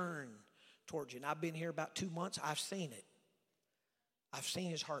turn towards you. And I've been here about 2 months, I've seen it. I've seen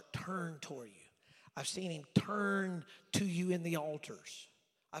his heart turn toward you. I've seen him turn to you in the altars.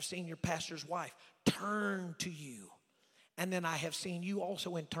 I've seen your pastor's wife turn to you. And then I have seen you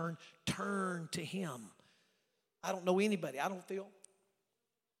also in turn to him. I don't know anybody. I don't feel.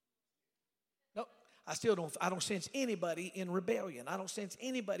 No, I don't sense anybody in rebellion. I don't sense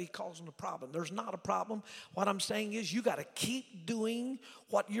anybody causing a problem. There's not a problem. What I'm saying is you got to keep doing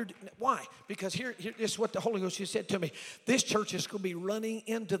what you're doing. Why? Because here this is what the Holy Ghost just said to me. This church is going to be running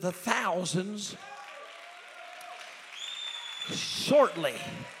into the thousands shortly.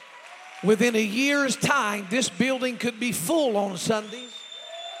 Within a year's time, this building could be full on Sundays.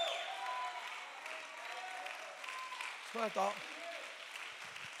 That's what I thought.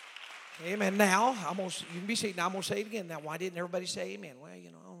 Amen. Now, you can be seated. Now, I'm going to say it again. Now, why didn't everybody say amen? Well, I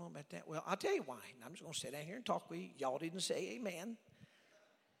don't know about that. Well, I'll tell you why. I'm just going to sit down here and talk with you. Y'all didn't say amen.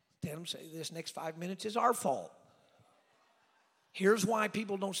 Tell them, say this next 5 minutes is our fault. Here's why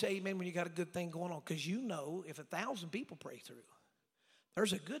people don't say amen when you got a good thing going on. Because you know if 1,000 people pray through,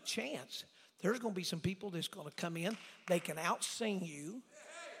 there's a good chance there's going to be some people that's going to come in. They can out-sing you.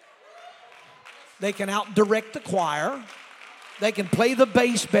 They can out-direct the choir. They can play the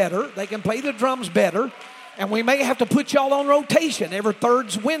bass better. They can play the drums better. And we may have to put y'all on rotation. Every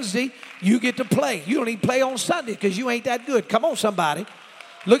third Wednesday, you get to play. You don't even play on Sunday because you ain't that good. Come on, somebody.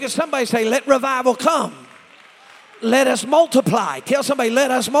 Look at somebody, say, let revival come. Let us multiply. Tell somebody,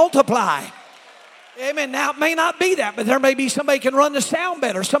 let us multiply. Amen. Now, it may not be that, but there may be somebody can run the sound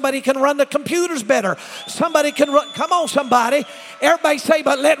better. Somebody can run the computers better. Somebody can run. Come on, somebody. Everybody say,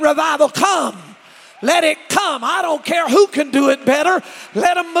 but let revival come. Let it come. I don't care who can do it better.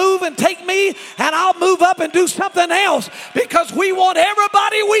 Let them move and take me, and I'll move up and do something else because we want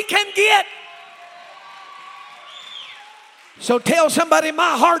everybody we can get. So tell somebody,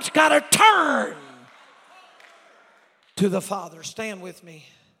 my heart's got to turn to the Father. Stand with me.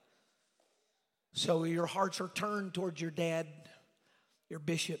 So your hearts are turned towards your dad, your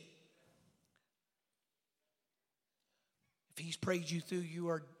bishop. If he's prayed you through, you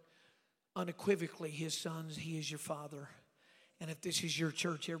are unequivocally his sons. He is your father. And if this is your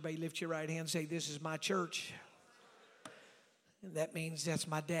church, everybody lift your right hand and say, this is my church. And that means that's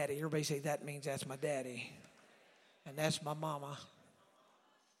my daddy. Everybody say, that means that's my daddy. And that's my mama.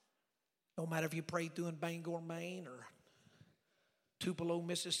 No matter if you prayed through in Bangor, Maine, or Tupelo,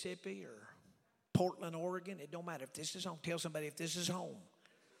 Mississippi, or Portland, Oregon, it don't matter. If this is home, tell somebody if this is home,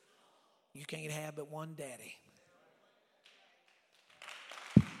 you can't have but one daddy.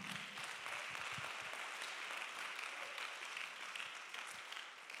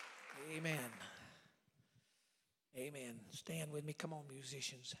 Amen. Amen. Stand with me. Come on,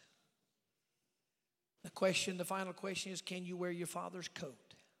 musicians. The final question is, can you wear your father's coat?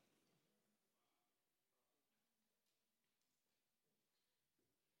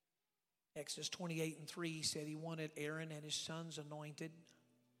 Exodus 28:3, he said he wanted Aaron and his sons anointed,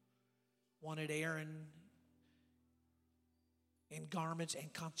 wanted Aaron in garments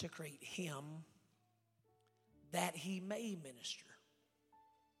and consecrate him that he may minister.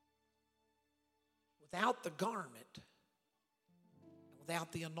 Without the garment,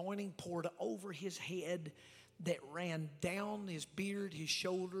 without the anointing poured over his head that ran down his beard, his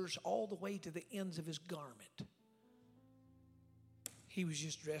shoulders, all the way to the ends of his garment. He was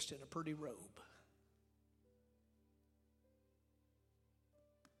just dressed in a pretty robe.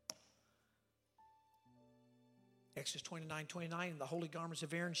 Exodus 29:29, and the holy garments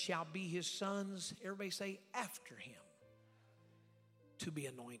of Aaron shall be his sons, everybody say, after him, to be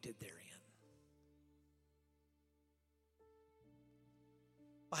anointed therein.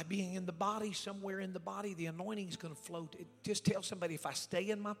 By being in the body, somewhere in the body, the anointing is going to float. Just tell somebody, if I stay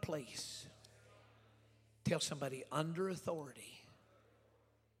in my place, tell somebody, under authority,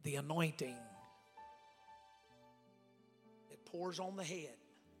 the anointing that pours on the head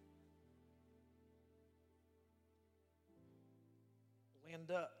will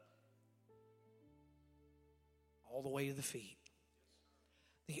end up all the way to the feet.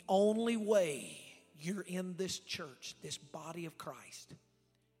 The only way you're in this church, this body of Christ,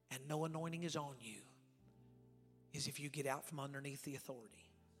 and no anointing is on you, is if you get out from underneath the authority.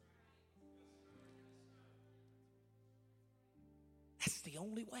 That's the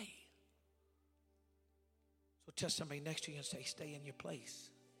only way. So tell somebody next to you and say, stay in your place.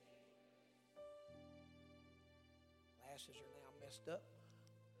 Glasses are now messed up.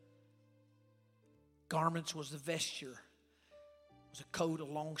 Garments was the vesture. It was a coat, a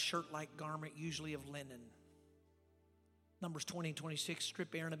long shirt-like garment, usually of linen. Numbers 20 and 26,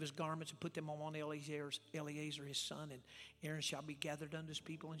 strip Aaron of his garments and put them on Eleazar his son, and Aaron shall be gathered unto his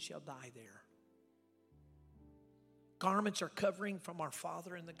people and shall die there. Garments are covering from our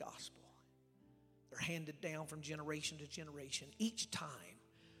Father in the gospel. They're handed down from generation to generation, each time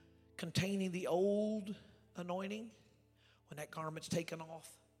containing the old anointing. When that garment's taken off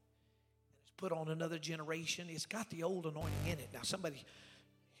and it's put on another generation, it's got the old anointing in it. Now, somebody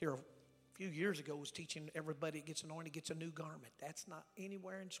here a few years ago was teaching everybody that gets anointed gets a new garment. That's not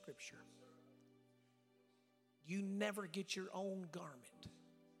anywhere in Scripture. You never get your own garment.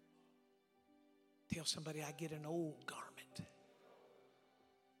 Tell somebody, I get an old garment.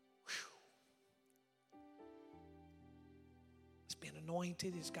 Whew. It's been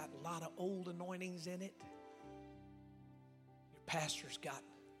anointed. It's got a lot of old anointings in it. Your pastor's got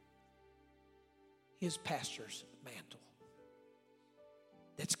his pastor's mantle.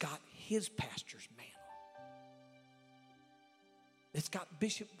 That's got his pastor's mantle. That's got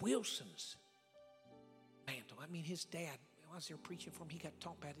Bishop Wilson's mantle. I mean, his dad, I was there preaching for him, he got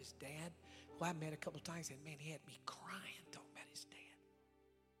talking about his dad, who I met a couple of times, and man, he had me crying talking about his dad.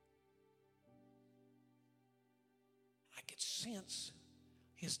 I could sense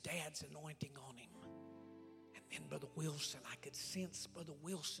his dad's anointing on him. And then Brother Wilson, I could sense Brother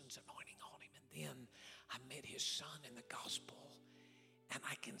Wilson's anointing on him. And then I met his son in the gospel. And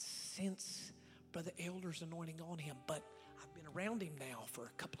I can sense Brother Elder's anointing on him. But I've been around him now for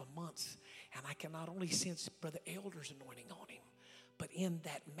a couple of months. And I can not only sense Brother Elder's anointing on him, but in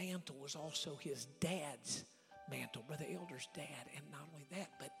that mantle was also his dad's mantle, Brother Elder's dad. And not only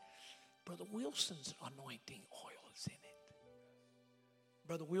that, but Brother Wilson's anointing oil is in it.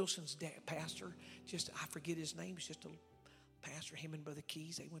 Brother Wilson's dad, pastor, I forget his name, he's just a pastor, him and Brother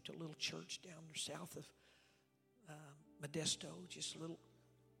Keys, they went to a little church down there south of Modesto, just a little,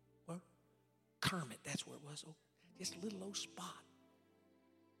 Kermit, that's where it was. Oh, just a little old spot.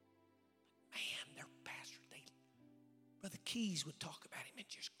 But man, their pastor, Brother Keys would talk about him and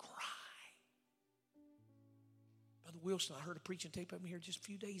just cry. Brother Wilson, I heard a preaching tape of him here just a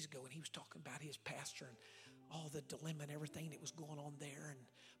few days ago, and he was talking about his pastor and all the dilemma and everything that was going on there,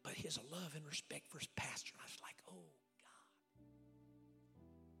 but his love and respect for his pastor. And I was like, oh, God.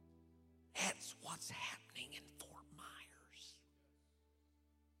 That's what's happening in Fort Myers.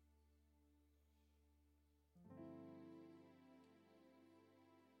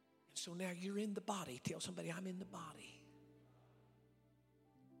 And so now you're in the body. Tell somebody, I'm in the body.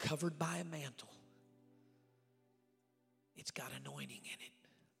 Covered by a mantle. It's got anointing in it.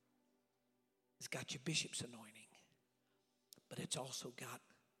 It's got your bishop's anointing. But it's also got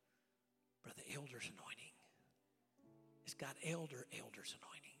Brother Elder's anointing. It's got Elder's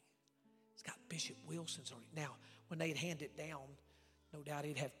anointing. It's got Bishop Wilson's anointing. Now, when they'd hand it down, no doubt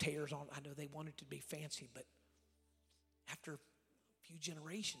it'd have tears on. I know they wanted it to be fancy, but after a few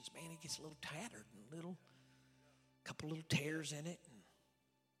generations, man, it gets a little tattered and a couple little tears in it, and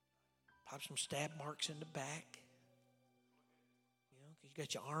probably some stab marks in the back. You know, because you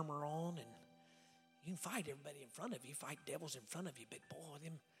got your armor on, and you can fight everybody in front of you, fight devils in front of you, but boy,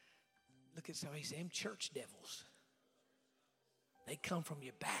 look at somebody say, them church devils. They come from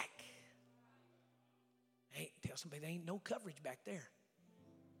your back. Hey, tell somebody there ain't no coverage back there.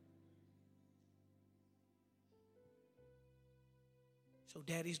 So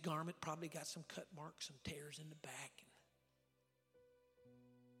Daddy's garment probably got some cut marks, some tears in the back.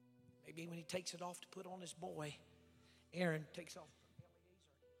 Maybe when he takes it off to put on his boy, Aaron takes off.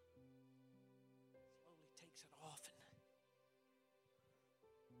 Slowly takes it off.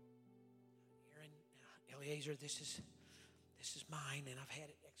 And Aaron, Eliezer, this is mine, and I've had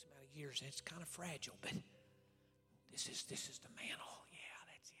it X amount of years, and it's kind of fragile, but this is the mantle. Yeah,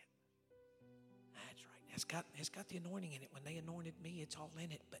 that's it. That's right. It's got the anointing in it. When they anointed me, it's all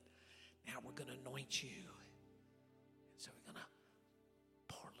in it. But now we're going to anoint you. And so we're going to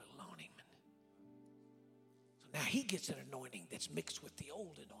pour a little on him. So now he gets an anointing that's mixed with the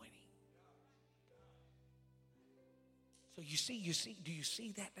old anointing. So do you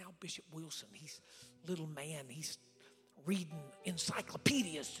see that now, Bishop Wilson? He's a little man. He's reading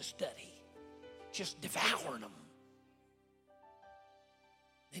encyclopedias to study, just devouring them.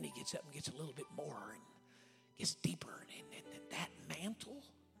 Then he gets up and gets a little bit more and gets deeper. And that mantle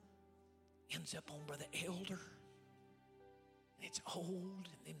ends up on Brother Elder. And it's old.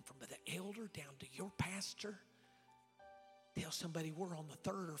 And then from Brother Elder down to your pastor. Tell somebody we're on the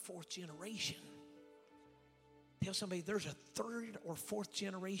third or fourth generation. Tell somebody there's a third or fourth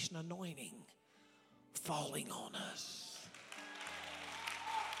generation anointing falling on us.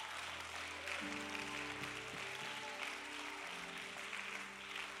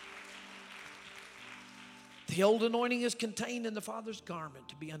 The old anointing is contained in the Father's garment.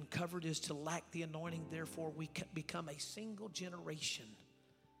 To be uncovered is to lack the anointing. Therefore, we become a single generation.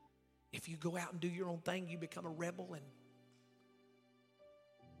 If you go out and do your own thing, you become a rebel and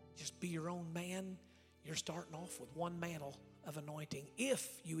just be your own man. You're starting off with one mantle of anointing, if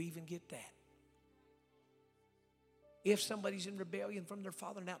you even get that. If somebody's in rebellion from their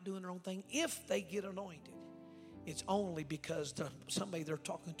father and out doing their own thing, if they get anointed, it's only because somebody they're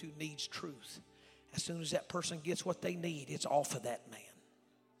talking to needs truth. As soon as that person gets what they need, it's off of that man.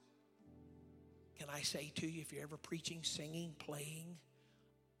 Can I say to you, if you're ever preaching, singing, playing,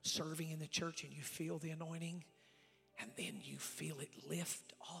 serving in the church, and you feel the anointing, and then you feel it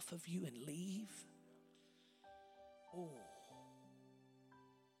lift off of you and leave, oh.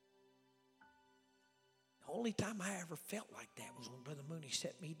 The only time I ever felt like that was when Brother Mooney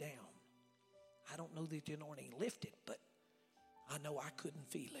set me down. I don't know that the anointing lifted, but I know I couldn't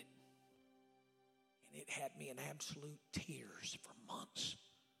feel it. And it had me in absolute tears for months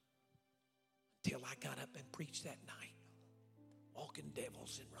until I got up and preached that night, walking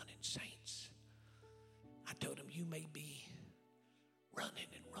devils and running saints. I told him, you may be running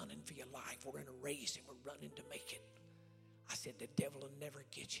and running for your life. We're in a race and we're running to make it. I said, the devil will never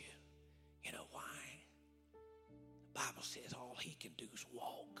get you. You know why? The Bible says all he can do is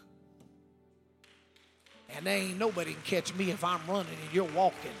walk. And there ain't nobody can catch me if I'm running and you're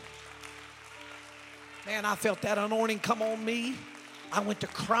walking. Man, I felt that anointing come on me. I went to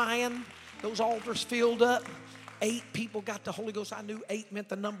crying. Those altars filled up. 8 people got the Holy Ghost. I knew 8 meant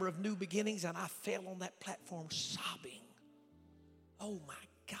the number of new beginnings, and I fell on that platform sobbing. Oh, my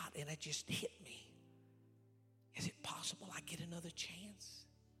God. And it just hit me. Is it possible I get another chance?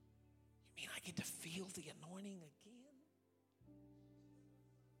 You mean I get to feel the anointing again?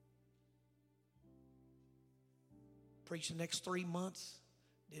 Preached the next 3 months.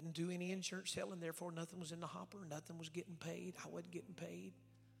 Didn't do any insurance selling, therefore nothing was in the hopper. Nothing was getting paid. I wasn't getting paid.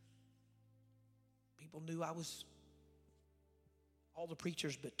 People knew I was, all the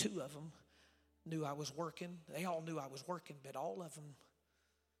preachers but 2 of them knew I was working. They all knew I was working, but all of them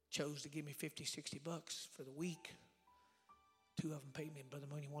chose to give me $50, $60 for the week. 2 of them paid me, and Brother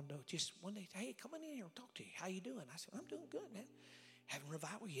Mooney wanted to just one day, hey, come on in here and talk to you. How you doing? I said, I'm doing good, man. Having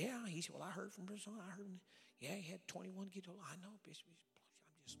revival? Yeah. He said, well, I heard from Brother. I heard him. Yeah, he had 21 guitars. I know, Bishop.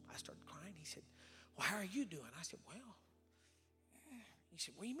 I started crying. He said, well, how are you doing? I said, well. He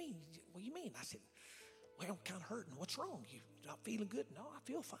said, what do you mean? What do you mean? I said, well, I'm kind of hurting. What's wrong? You not feeling good? No, I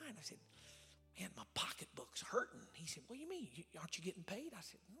feel fine. I said, man, my pocketbook's hurting. He said, what do you mean? Aren't you getting paid? I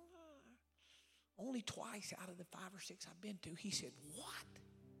said, no, only twice out of the 5 or 6 I've been to. He said, what?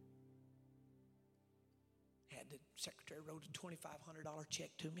 Had the secretary wrote a $2,500 check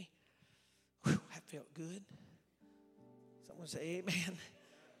to me. Whew, that felt good. Someone say, amen.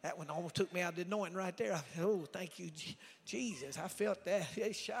 That one almost took me out of the anointing right there. Oh, thank you, Jesus. I felt that.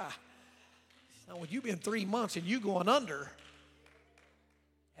 Hey, shy. Now, when you've been 3 months and you going under,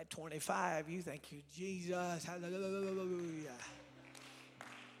 at 25, you thank you, Jesus. Hallelujah.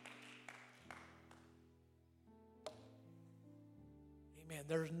 Amen.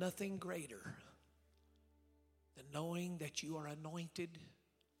 There's nothing greater than knowing that you are anointed.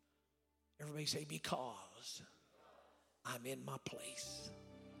 Everybody say, because I'm in my place.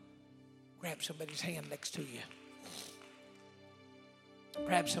 Grab somebody's hand next to you.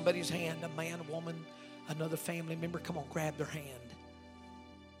 Grab somebody's hand, a man, a woman, another family member. Come on, grab their hand.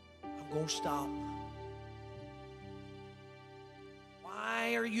 I'm going to stop.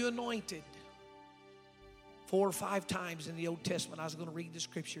 Why are you anointed? 4 or 5 times in the Old Testament, I was going to read the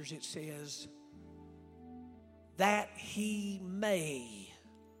scriptures. It says, that he may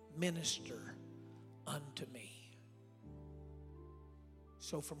minister unto me.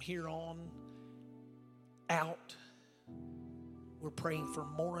 So from here on out, we're praying for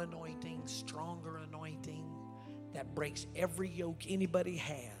more anointing, stronger anointing that breaks every yoke anybody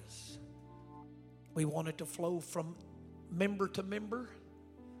has. We want it to flow from member to member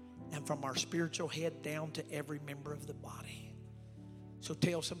and from our spiritual head down to every member of the body. So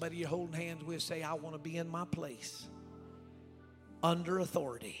tell somebody you're holding hands with, say, I want to be in my place under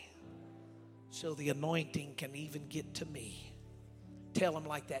authority so the anointing can even get to me. Tell them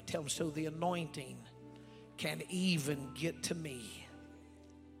like that. Tell them, so the anointing can even get to me.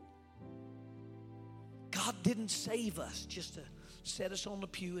 God didn't save us just to set us on the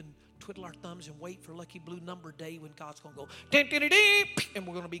pew and twiddle our thumbs and wait for lucky blue number day when God's going to go, and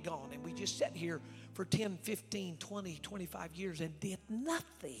we're going to be gone. And we just sat here for 10, 15, 20, 25 years and did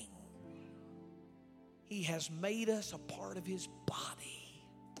nothing. He has made us a part of his body.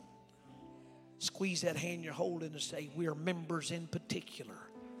 Squeeze that hand you're holding and say, we are members in particular.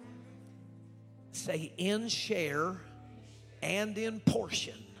 Say, in share and in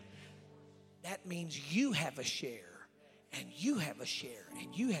portion. That means you have a share, and you have a share,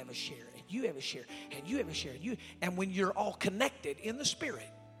 and you have a share, and you have a share, and you have a share. And when you're all connected in the Spirit,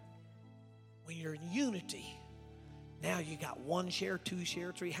 when you're in unity, now you got 1 share, 2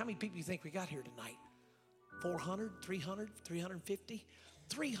 share, 3. How many people do you think we got here tonight? 400, 300, 350?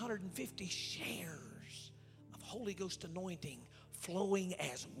 350 shares of Holy Ghost anointing flowing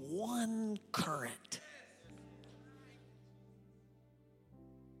as one current.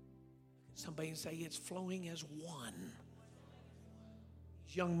 Somebody say it's flowing as one.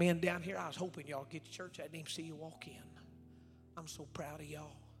 These young men down here, I was hoping y'all get to church. I didn't even see you walk in. I'm so proud of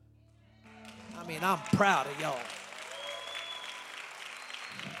y'all. I mean, I'm proud of y'all.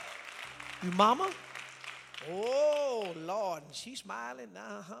 You mama? Oh, Lord. And she's smiling.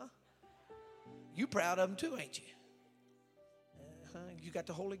 Uh-huh. You proud of them too, ain't you? Uh-huh. You got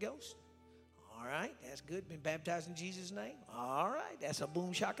the Holy Ghost? All right. That's good. Been baptized in Jesus' name? All right. That's a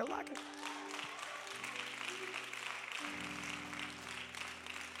boom shakalaka.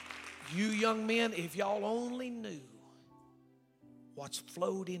 You young men, if y'all only knew what's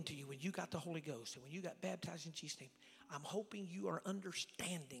flowed into you when you got the Holy Ghost and when you got baptized in Jesus' name, I'm hoping you are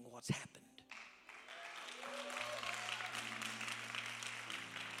understanding what's happened.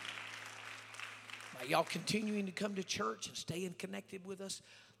 By y'all continuing to come to church and staying connected with us,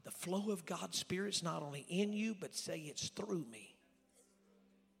 the flow of God's Spirit's not only in you, but say it's through me.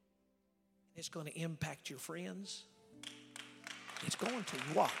 It's going to impact your friends. It's going to.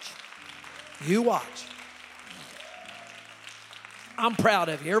 You watch. You watch. I'm proud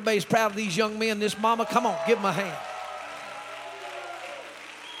of you. Everybody's proud of these young men. This mama, come on, give them a hand.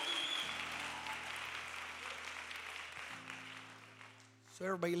 So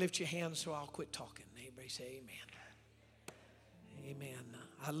everybody lift your hands so I'll quit talking. Everybody say amen. Amen.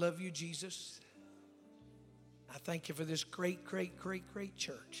 I love you, Jesus. I thank you for this great, great, great, great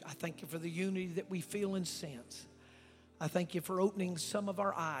church. I thank you for the unity that we feel and sense. I thank you for opening some of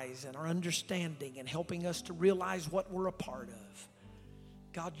our eyes and our understanding and helping us to realize what we're a part of.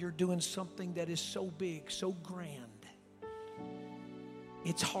 God, you're doing something that is so big, so grand.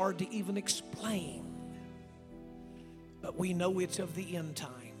 It's hard to even explain. But we know it's of the end time.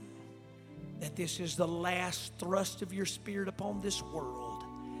 That this is the last thrust of your Spirit upon this world.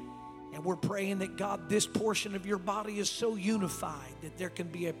 And we're praying that, God, this portion of your body is so unified that there can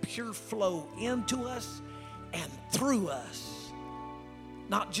be a pure flow into us and through us.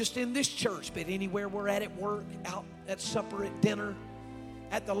 Not just in this church, but anywhere we're at work, out at supper, at dinner,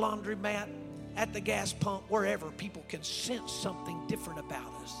 at the laundromat, at the gas pump, wherever people can sense something different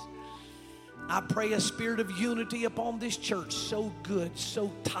about us. I pray a spirit of unity upon this church, so good,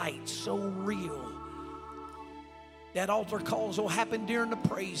 so tight, so real. That altar calls will happen during the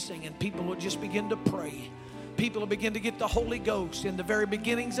praise singing. People will just begin to pray. People will begin to get the Holy Ghost in the very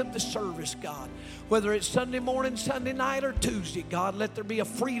beginnings of the service, God. Whether it's Sunday morning, Sunday night, or Tuesday, God, let there be a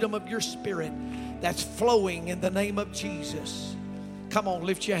freedom of your Spirit that's flowing in the name of Jesus. Come on,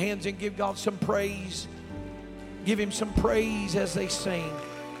 lift your hands and give God some praise. Give him some praise as they sing.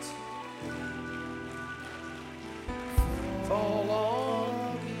 Fall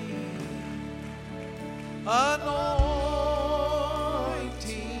on me, anointing.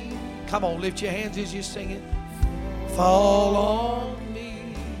 Come on, lift your hands as you sing it. Fall on me,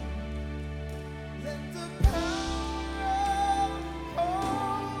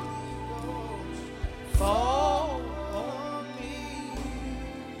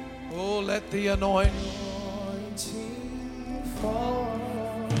 let the anointing fall.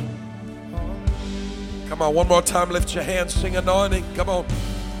 Come on, one more time, lift your hands, sing anointing. Come on.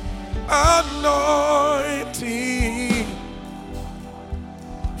 Anointing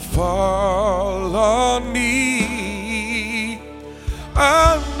fall on me.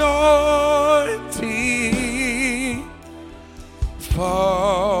 Anointing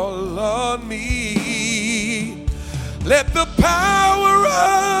fall on me. Let the power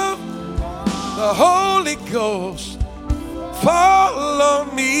of the Holy Ghost fall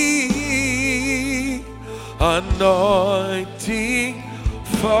on me. Anointing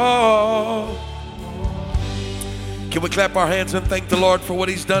fall. Can we clap our hands and thank the Lord for what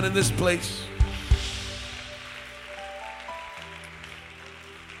He's done in this place?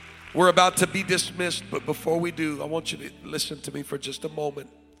 We're about to be dismissed, but before we do, I want you to listen to me for just a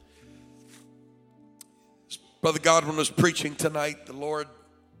moment. As Brother Godwin was preaching tonight, the Lord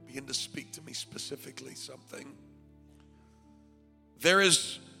began to speak to me specifically something. There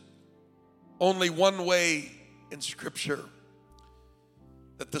is only one way in Scripture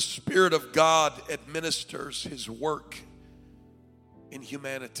that the Spirit of God administers His work in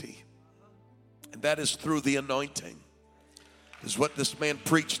humanity, and that is through the anointing, is what this man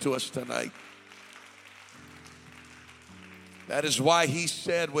preached to us tonight. That is why he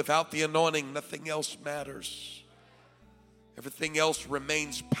said, without the anointing, nothing else matters. Everything else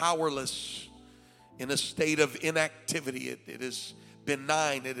remains powerless in a state of inactivity. It is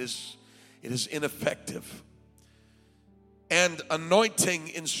benign. It is ineffective. And anointing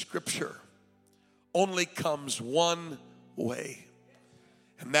in Scripture only comes one way,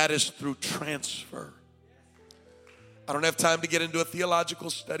 and that is through transfer. I don't have time to get into a theological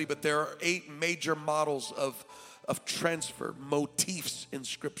study, but there are 8 major models of transfer, motifs in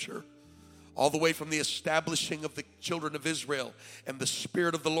Scripture. All the way from the establishing of the children of Israel and the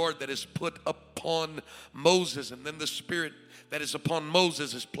Spirit of the Lord that is put upon Moses, and then the Spirit that is upon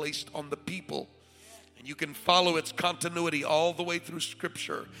Moses is placed on the people. And you can follow its continuity all the way through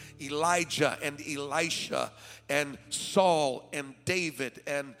Scripture. Elijah and Elisha and Saul and David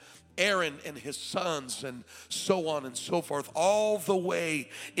and Aaron and his sons and so on and so forth, all the way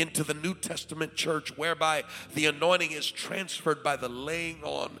into the New Testament church, whereby the anointing is transferred by the laying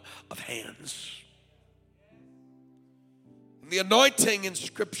on of hands. And the anointing in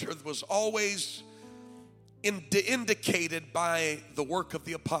Scripture was always indicated by the work of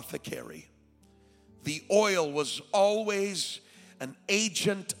the apothecary. The oil was always an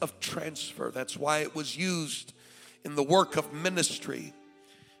agent of transfer. That's why it was used in the work of ministry.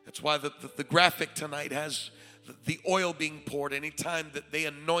 That's why the graphic tonight has the oil being poured anytime that they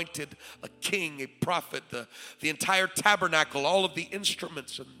anointed a king, a prophet. The entire tabernacle, all of the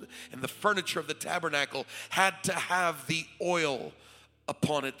instruments and the furniture of the tabernacle had to have the oil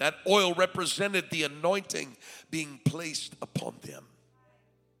upon it. That oil represented the anointing being placed upon them.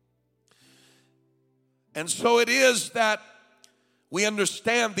 And so it is that we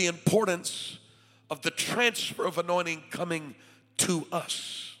understand the importance of the transfer of anointing coming to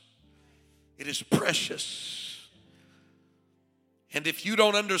us. It is precious. And if you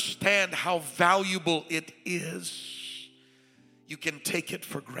don't understand how valuable it is, you can take it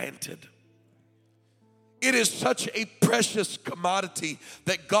for granted. It is such a precious commodity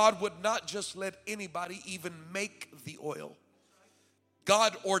that God would not just let anybody even make the oil.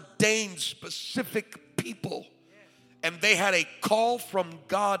 God ordained specific people, and they had a call from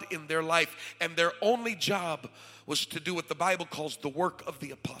God in their life, and their only job was to do what the Bible calls the work of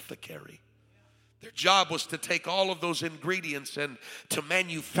the apothecary. Their job was to take all of those ingredients and to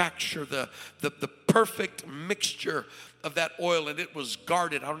manufacture the perfect mixture of that oil, and it was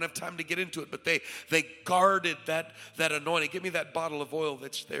guarded. I don't have time to get into it, but they guarded that anointing. Give me that bottle of oil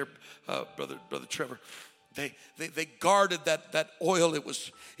that's there, Brother Trevor. They guarded that oil. It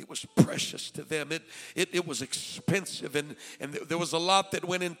was precious to them. It was expensive, and there was a lot that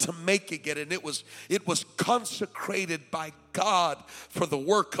went into making it, and it was consecrated by God for the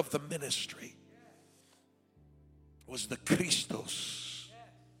work of the ministry. It was the Christos.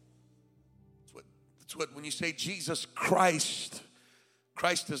 That's what when you say Jesus Christ,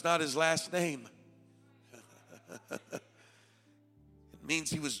 Christ is not his last name. It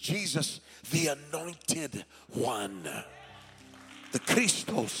means he was Jesus, the anointed one, the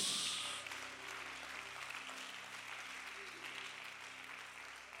Christos.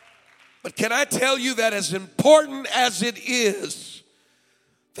 But can I tell you that as important as it is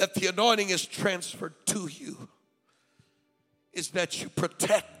that the anointing is transferred to you, is that you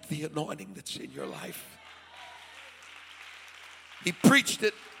protect the anointing that's in your life. He preached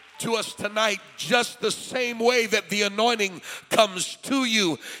it to us tonight, just the same way that the anointing comes to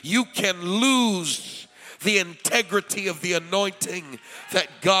you, you can lose the integrity of the anointing that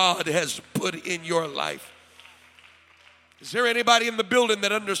God has put in your life. Is there anybody in the building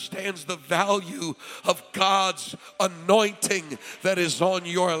that understands the value of God's anointing that is on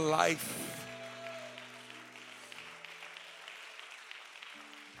your life?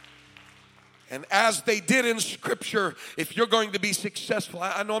 And as they did in Scripture, if you're going to be successful,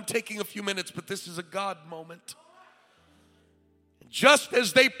 I know I'm taking a few minutes, but this is a God moment. Just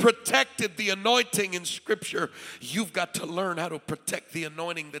as they protected the anointing in Scripture, you've got to learn how to protect the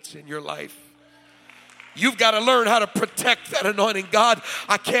anointing that's in your life. You've got to learn how to protect that anointing. God,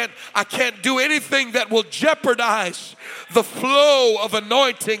 I can't do anything that will jeopardize the flow of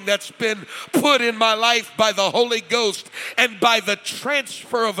anointing that's been put in my life by the Holy Ghost and by the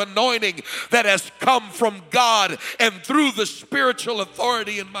transfer of anointing that has come from God and through the spiritual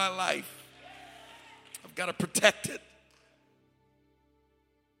authority in my life. I've got to protect it.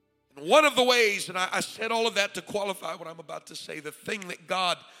 And one of the ways, and I said all of that to qualify what I'm about to say, the thing that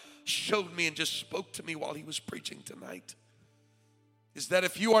God showed me and just spoke to me while he was preaching tonight, is that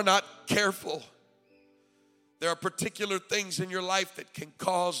if you are not careful, there are particular things in your life that can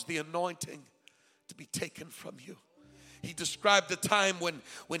cause the anointing to be taken from you. He described a time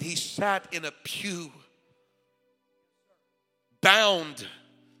when he sat in a pew, bound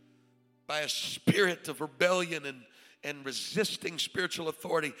by a spirit of rebellion and resisting spiritual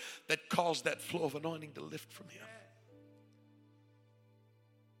authority that caused that flow of anointing to lift from him.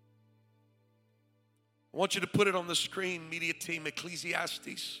 I want you to put it on the screen, media team,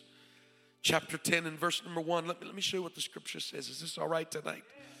 Ecclesiastes chapter 10 and verse number 1. Let me show you what the Scripture says. Is this all right tonight?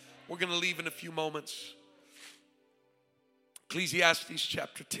 We're going to leave in a few moments. Ecclesiastes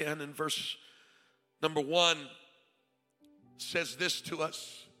chapter 10 and verse number 1 says this to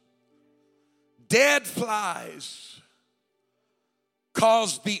us. Dead flies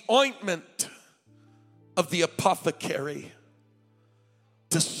cause the ointment of the apothecary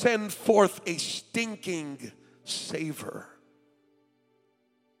to send forth a stinking savor.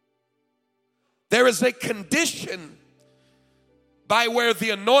 There is a condition by where the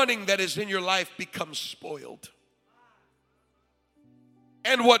anointing that is in your life becomes spoiled.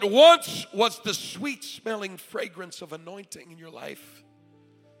 And what once was the sweet smelling fragrance of anointing in your life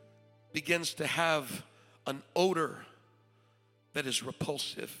begins to have an odor that is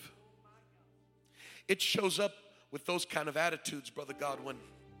repulsive. It shows up with those kind of attitudes, Brother Godwin.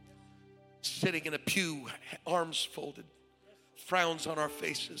 Sitting in a pew, arms folded, frowns on our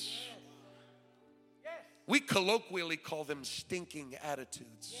faces. We colloquially call them stinking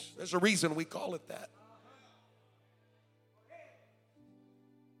attitudes. There's a reason we call it that.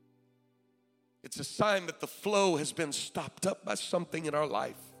 It's a sign that the flow has been stopped up by something in our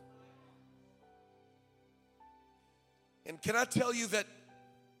life. And can I tell you that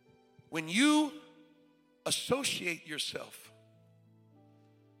when you associate yourself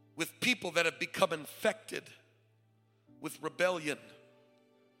with people that have become infected with rebellion,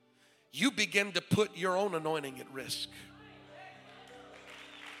 you begin to put your own anointing at risk.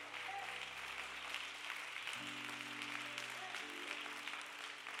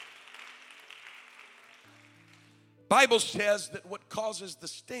 Bible says that what causes the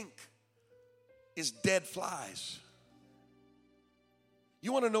stink is dead flies.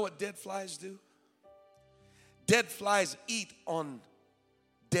 You want to know what dead flies do? Dead flies eat on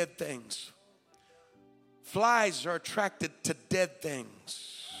dead things. Flies are attracted to dead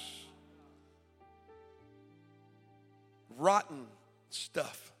things. Rotten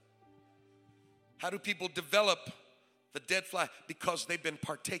stuff. How do people develop the dead fly? Because they've been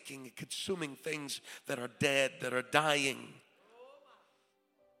partaking and consuming things that are dead, that are dying.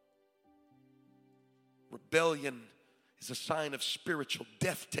 Rebellion is a sign of spiritual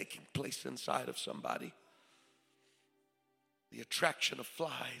death taking place inside of somebody. The attraction of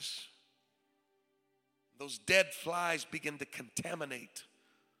flies. Those dead flies begin to contaminate.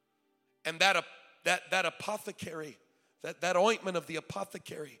 And that apothecary, that ointment of the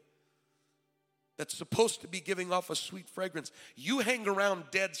apothecary that's supposed to be giving off a sweet fragrance, you hang around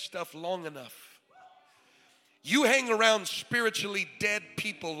dead stuff long enough. You hang around spiritually dead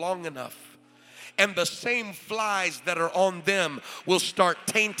people long enough, and the same flies that are on them will start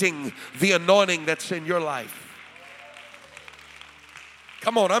tainting the anointing that's in your life.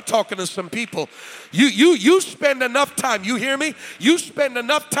 Come on, I'm talking to some people. You spend enough time, you hear me? You spend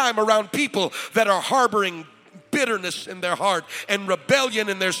enough time around people that are harboring bitterness in their heart and rebellion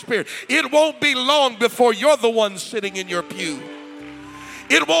in their spirit. It won't be long before you're the one sitting in your pew.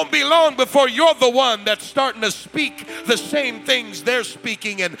 it won't be long before you're the one that's starting to speak the same things they're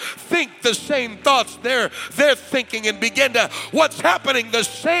speaking and think the same thoughts they're thinking, and begin to, what's happening? The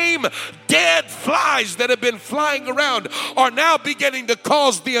same dead flies that have been flying around are now beginning to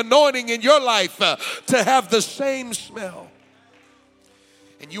cause the anointing in your life to have the same smell.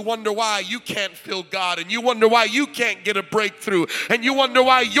 And you wonder why you can't feel God, and you wonder why you can't get a breakthrough, and you wonder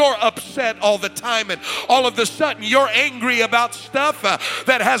why you're upset all the time, and all of a sudden you're angry about stuff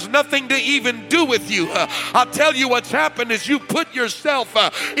that has nothing to even do with you. I'll tell you what's happened is you put yourself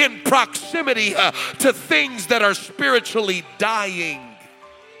in proximity to things that are spiritually dying.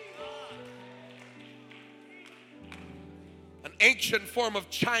 An ancient form of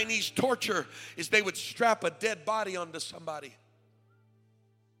Chinese torture is they would strap a dead body onto somebody,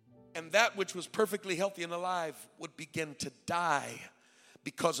 and that which was perfectly healthy and alive would begin to die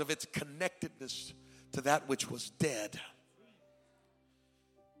because of its connectedness to that which was dead.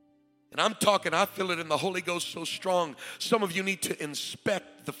 And I'm talking, I feel it in the Holy Ghost so strong. Some of you need to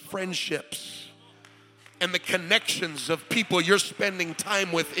inspect the friendships and the connections of people you're spending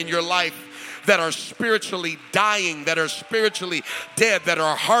time with in your life that are spiritually dying, that are spiritually dead, that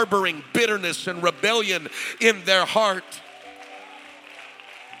are harboring bitterness and rebellion in their heart.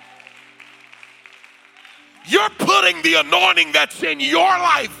 You're putting the anointing that's in your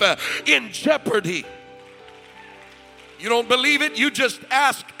life in jeopardy. You don't believe it? You just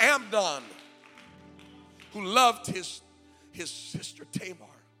ask Amnon, who loved his sister Tamar.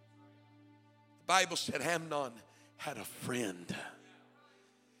 The Bible said Amnon had a friend.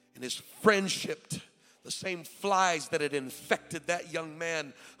 And his friendship, the same flies that had infected that young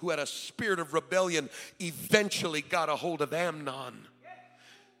man who had a spirit of rebellion, eventually got a hold of Amnon.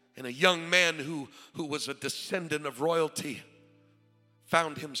 And a young man who was a descendant of royalty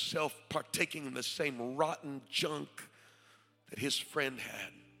found himself partaking in the same rotten junk that his friend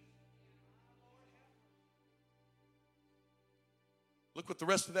had. Look what the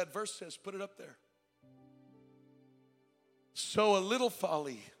rest of that verse says. Put it up there. So a little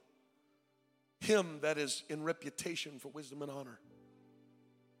folly, him that is in reputation for wisdom and honor.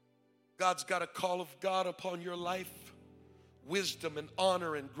 God's got a call of God upon your life. Wisdom and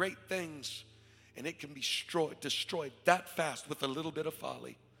honor and great things, and it can be destroyed that fast with a little bit of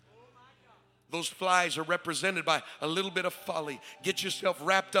folly. Those flies are represented by a little bit of folly. Get yourself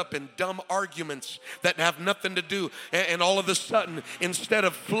wrapped up in dumb arguments that have nothing to do, and all of a sudden, instead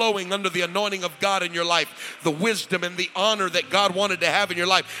of flowing under the anointing of God in your life, the wisdom and the honor that God wanted to have in your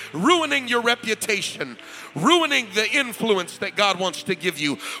life, ruining your reputation, ruining the influence that God wants to give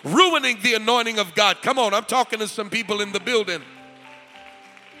you, ruining the anointing of God. Come on, I'm talking to some people in the building.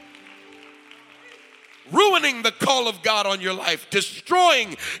 Ruining the call of God on your life,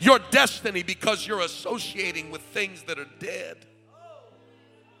 destroying your destiny because you're associating with things that are dead.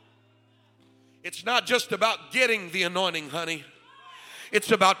 It's not just about getting the anointing, honey. It's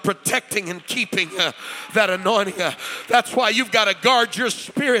about protecting and keeping that anointing. That's why you've got to guard your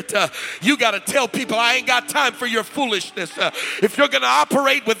spirit. You got to tell people, I ain't got time for your foolishness. If you're going to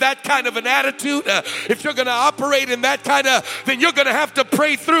operate with that kind of an attitude, if you're going to operate in that kind of, then you're going to have to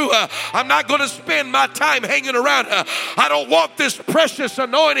pray through. I'm not going to spend my time hanging around. I don't want this precious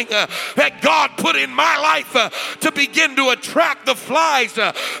anointing that God put in my life to begin to attract the flies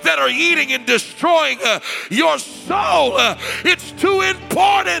that are eating and destroying your soul. It's too important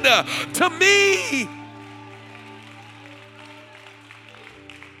to me.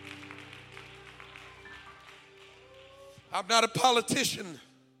 I'm not a politician.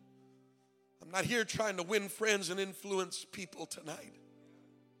 I'm not here trying to win friends and influence people tonight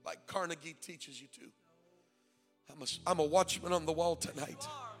like Carnegie teaches you to. I'm a watchman on the wall tonight.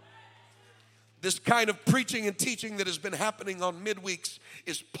 This kind of preaching and teaching that has been happening on midweeks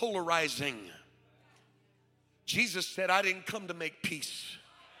is polarizing. Jesus said, I didn't come to make peace.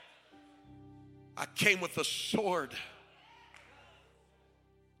 I came with a sword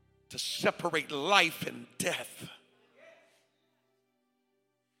to separate life and death.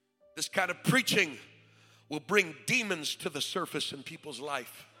 This kind of preaching will bring demons to the surface in people's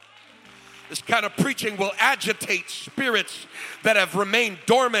life. This kind of preaching will agitate spirits that have remained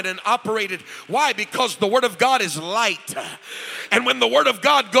dormant and operated. Why? Because the Word of God is light. And when the Word of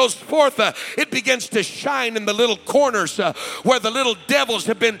God goes forth, it begins to shine in the little corners where the little devils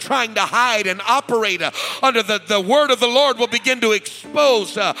have been trying to hide and operate. Under the Word of the Lord will begin to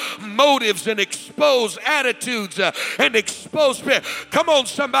expose motives and expose attitudes and expose spirit. Come on,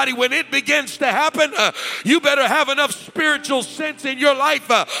 somebody. When it begins to happen, you better have enough spiritual sense in your life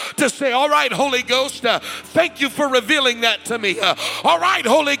to say, all right, Holy Ghost, thank you for revealing that to me. All right,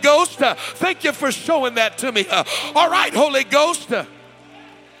 Holy Ghost, thank you for showing that to me. All right, Holy Ghost.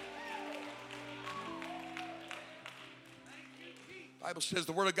 Bible says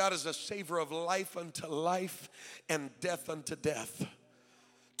the word of God is a savor of life unto life and death unto death.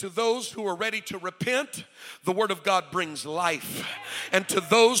 To those who are ready to repent, the word of God brings life. And to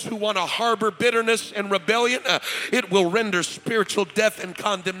those who want to harbor bitterness and rebellion, it will render spiritual death and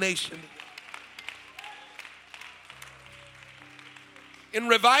condemnation. In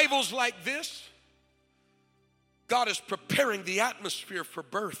revivals like this, God is preparing the atmosphere for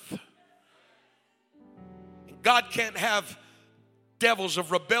birth. God can't have devils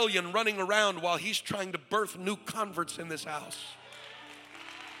of rebellion running around while he's trying to birth new converts in this house.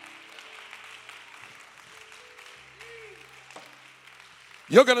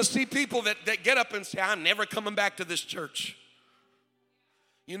 You're going to see people that get up and say, I'm never coming back to this church.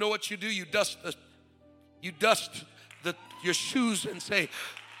 You know what you do? You dust your shoes and say,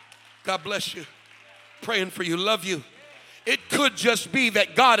 God bless you, praying for you, love you. It could just be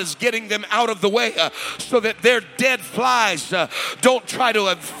that God is getting them out of the way so that their dead flies don't try to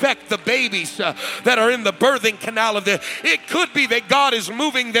infect the babies that are in the birthing canal of the. It could be that God is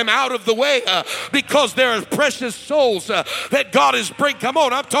moving them out of the way because there are precious souls that God is bringing. Come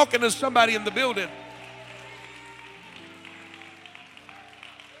on, I'm talking to somebody in the building.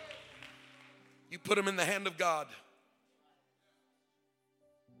 You put them in the hand of God.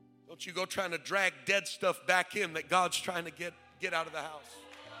 Don't you go trying to drag dead stuff back in that God's trying to get out of the house.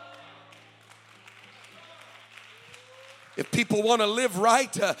 If people want to live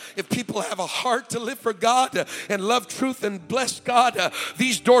right, if people have a heart to live for God and love truth and bless God,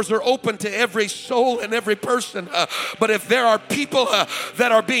 these doors are open to every soul and every person. But if there are people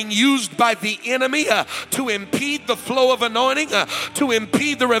that are being used by the enemy to impede the flow of anointing, to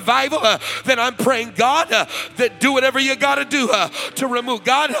impede the revival, then I'm praying, God, that do whatever you got to do to remove.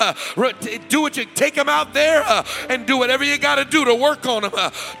 God, do what you take them out there and do whatever you got to do to work on them.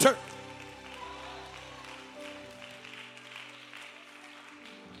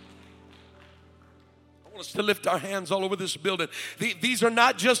 Us to lift our hands all over this building. These are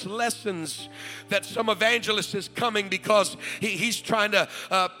not just lessons that some evangelist is coming because he's trying to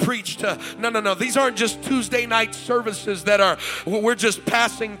preach to. No. These aren't just Tuesday night services that we're just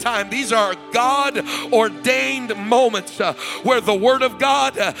passing time. These are God-ordained moments where the Word of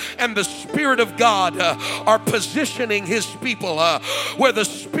God and the Spirit of God are positioning His people, where the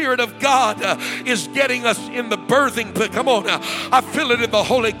Spirit of God is getting us in the birthing. Come on, I feel it in the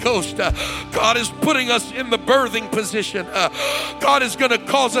Holy Ghost. God is putting us in the birthing position. God is going to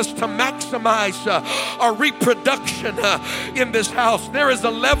cause us to maximize our reproduction in this house. There is a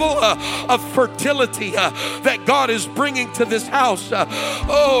level of fertility that God is bringing to this house.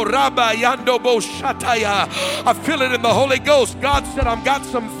 Oh, Rabba Yando Bo Shataya. I feel it in the Holy Ghost. God said, I got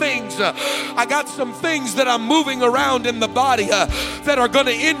some things that I'm moving around in the body that are going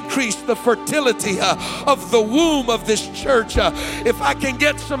to increase the fertility of the womb of this church. If I can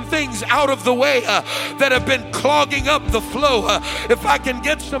get some things out of the way that have been clogging up the flow, if I can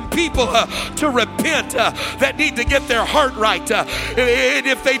get some people to repent that need to get their heart right, and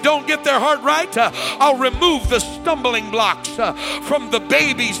if they don't get their heart right, I'll remove the stumbling blocks from the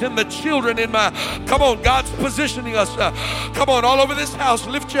babies and the children in my. Come on, God's positioning us. Come on, all over this house,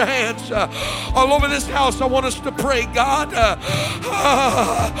 lift your hands. All over this house, I want us to pray, God,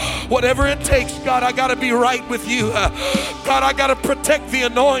 whatever it takes, God, I got to be right with you. God, I got to protect the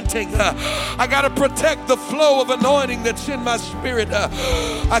anointing. I got to protect the flow of anointing that's in my spirit.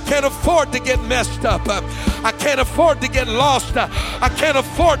 I can't afford to get messed up. I can't afford to get lost. I can't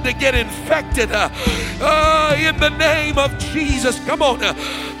afford to get infected. In the name of Jesus, come on.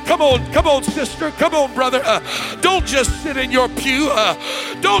 Come on, sister. Come on, brother. Don't just sit in your pew.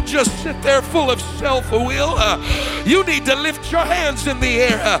 Don't just sit there full of self-will. You need to lift your hands in the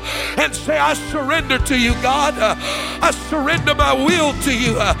air and say, I surrender to you, God. I surrender my will to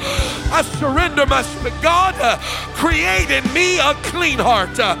you. I surrender my spirit. God, create in me a clean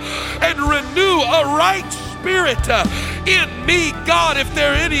heart and renew a right spirit in me. God, if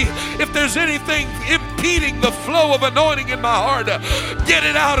there's anything impeding the flow of anointing in my heart, get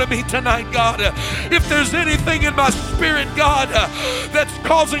it out of me tonight, God. If there's anything in my spirit, God, that's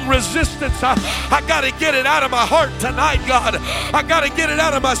causing resistance, I got to get it out of my heart tonight, God. I got to get it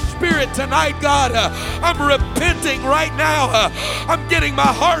out of my spirit tonight, God. I'm repenting right now. I'm getting my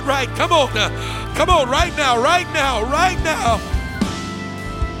heart right. Come on, right now.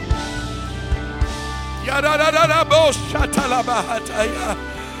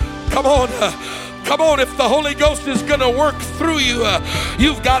 Come on, if the Holy Ghost is going to work through you,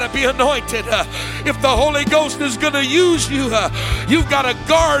 you've got to be anointed. If the Holy Ghost is going to use you, you've got to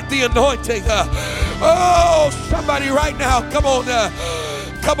guard the anointing. Somebody right now, come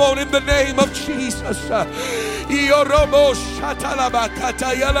on, in the name of Jesus. Iorobo shatalabakata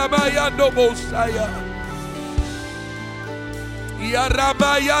yalamayando bosaya.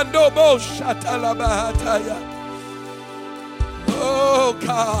 Yaramayando boshatalabahataya. Oh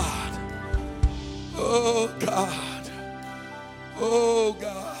God. Oh God. Oh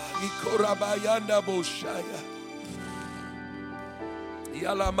God. Ikorabayanda boshaya.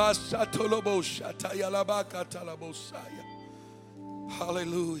 Yalamasa toloboshata yalabakata labosaya.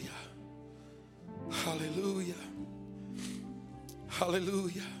 Hallelujah. Hallelujah.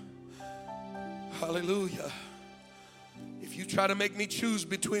 Hallelujah. Hallelujah. If you try to make me choose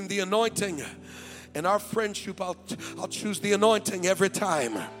between the anointing and our friendship, I'll choose the anointing every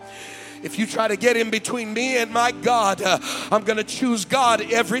time. If you try to get in between me and my God, I'm going to choose God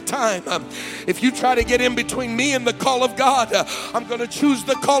every time. If you try to get in between me and the call of God, I'm going to choose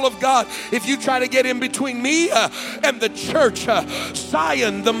the call of God. If you try to get in between me and the church,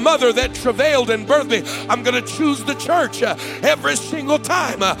 Zion, the mother that travailed and birthed me, I'm going to choose the church every single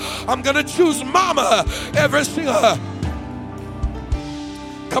time. I'm going to choose mama every single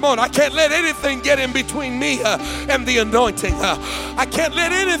Come on, I can't let anything get in between me and the anointing. I can't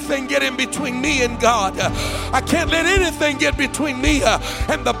let anything get in between me and God. I can't let anything get between me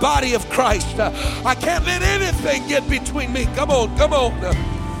and the body of Christ. I can't let anything get between me. Come on, come on.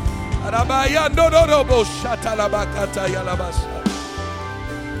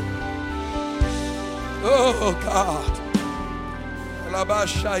 Oh God.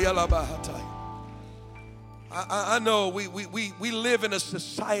 I know we live in a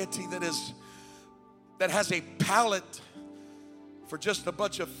society that has a palate for just a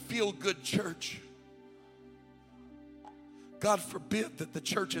bunch of feel-good church. God forbid that the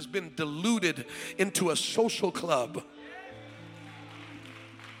church has been diluted into a social club.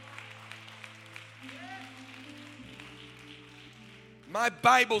 My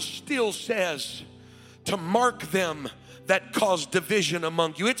Bible still says to mark them that cause division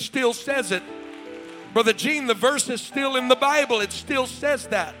among you. It still says it. Brother Gene, the verse is still in the Bible. It still says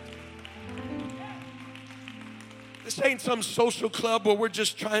that. This ain't some social club where we're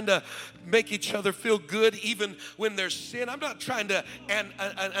just trying to make each other feel good even when there's sin. I'm not trying to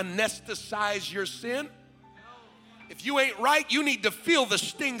anesthetize your sin. If you ain't right, you need to feel the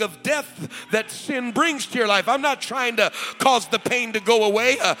sting of death that sin brings to your life. I'm not trying to cause the pain to go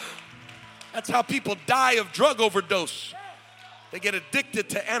away. That's how people die of drug overdose. They get addicted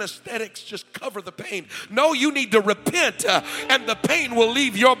to anesthetics, just cover the pain. No, you need to repent and the pain will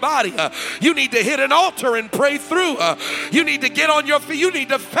leave your body. You need to hit an altar and pray through. You need to get on your feet. You need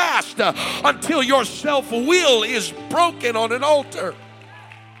to fast until your self-will is broken on an altar.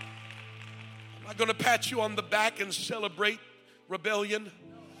 I'm not going to pat you on the back and celebrate rebellion.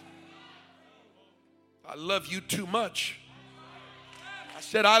 I love you too much. I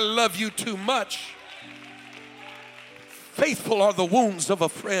said, I love you too much. Faithful are the wounds of a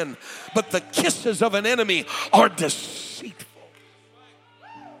friend, but the kisses of an enemy are deceitful.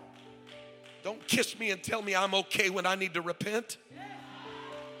 Don't kiss me and tell me I'm okay when I need to repent.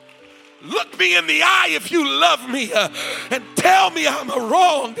 Look me in the eye if you love me and tell me I'm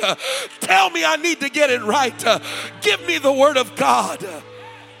wrong. Tell me I need to get it right. Give me the word of God.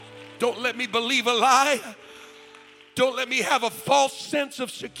 Don't let me believe a lie. Don't let me have a false sense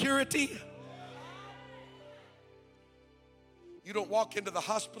of security. You don't walk into the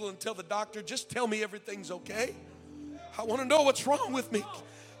hospital and tell the doctor, just tell me everything's okay. I want to know what's wrong with me.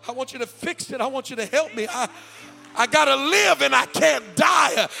 I want you to fix it. I want you to help me. I got to live and I can't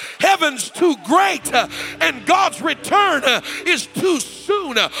die. Heaven's too great and God's return is too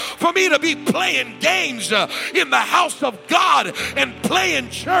soon for me to be playing games in the house of God and playing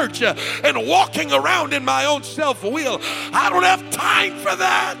church and walking around in my own self-will. I don't have time for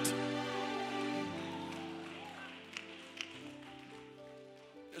that.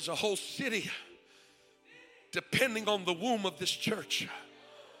 There's a whole city depending on the womb of this church.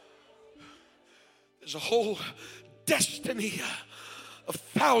 There's a whole destiny of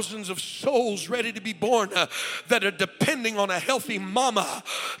thousands of souls ready to be born that are depending on a healthy mama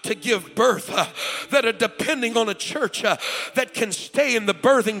to give birth, that are depending on a church that can stay in the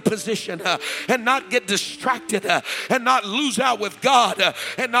birthing position and not get distracted and not lose out with God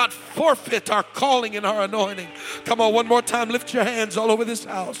and not forfeit our calling and our anointing. Come on, one more time, lift your hands all over this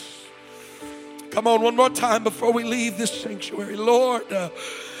house. Come on, one more time before we leave this sanctuary. Lord,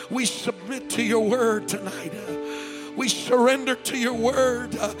 we submit to your word tonight. We surrender to your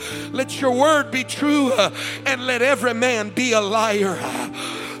word. Let your word be true and let every man be a liar.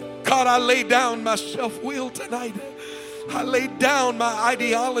 God, I lay down my self-will tonight I lay down my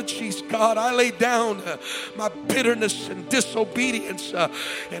ideologies, God. I lay down my bitterness and disobedience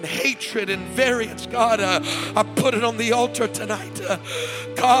and hatred and variance. God, I put it on the altar tonight.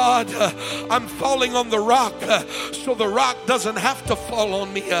 God, I'm falling on the rock so the rock doesn't have to fall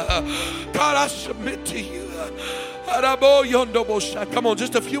on me. God, I submit to you. Come on,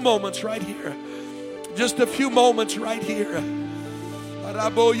 just a few moments right here. Just a few moments right here.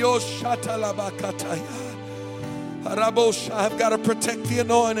 I've got to protect the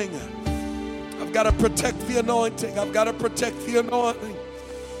anointing. I've got to protect the anointing. I've got to protect the anointing.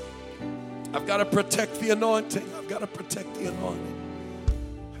 I've got to protect the anointing. I've got to protect the anointing.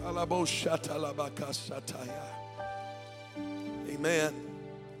 Amen.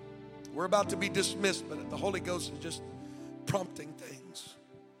 We're about to be dismissed, but the Holy Ghost is just prompting things.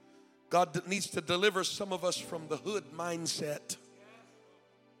 God needs to deliver some of us from the hood mindset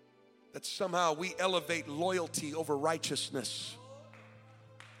that somehow we elevate loyalty over righteousness.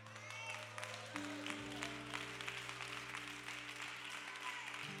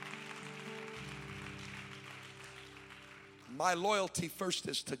 My loyalty first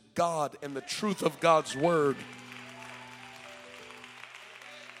is to God and the truth of God's word.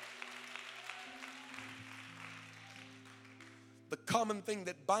 The common thing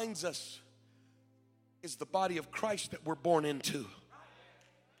that binds us is the body of Christ that we're born into.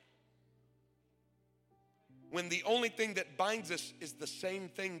 When the only thing that binds us is the same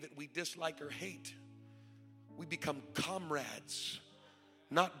thing that we dislike or hate, we become comrades,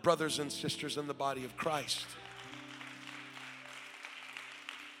 not brothers and sisters in the body of Christ.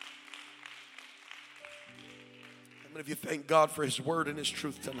 How many of you thank God for His word and His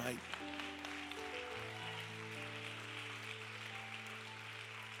truth tonight?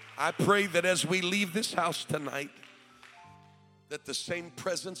 I pray that as we leave this house tonight, that the same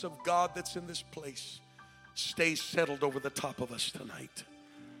presence of God that's in this place stays settled over the top of us tonight.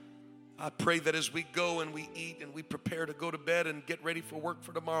 I pray that as we go and we eat and we prepare to go to bed and get ready for work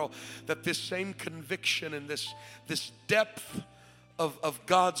for tomorrow, that this same conviction and this depth of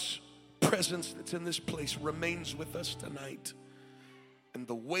God's presence that's in this place remains with us tonight. And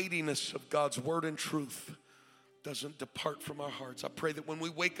the weightiness of God's word and truth doesn't depart from our hearts. I pray that when we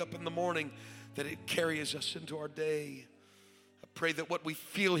wake up in the morning, that it carries us into our day. I pray that what we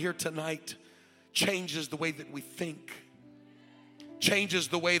feel here tonight changes the way that we think, changes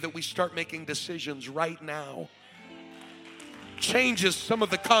the way that we start making decisions right now, changes some of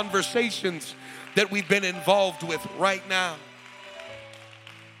the conversations that we've been involved with right now.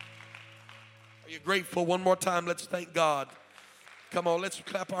 Are you grateful? One more time, let's thank God. Come on, let's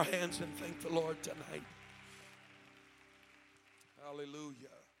clap our hands and thank the Lord tonight.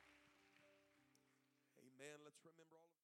 Hallelujah.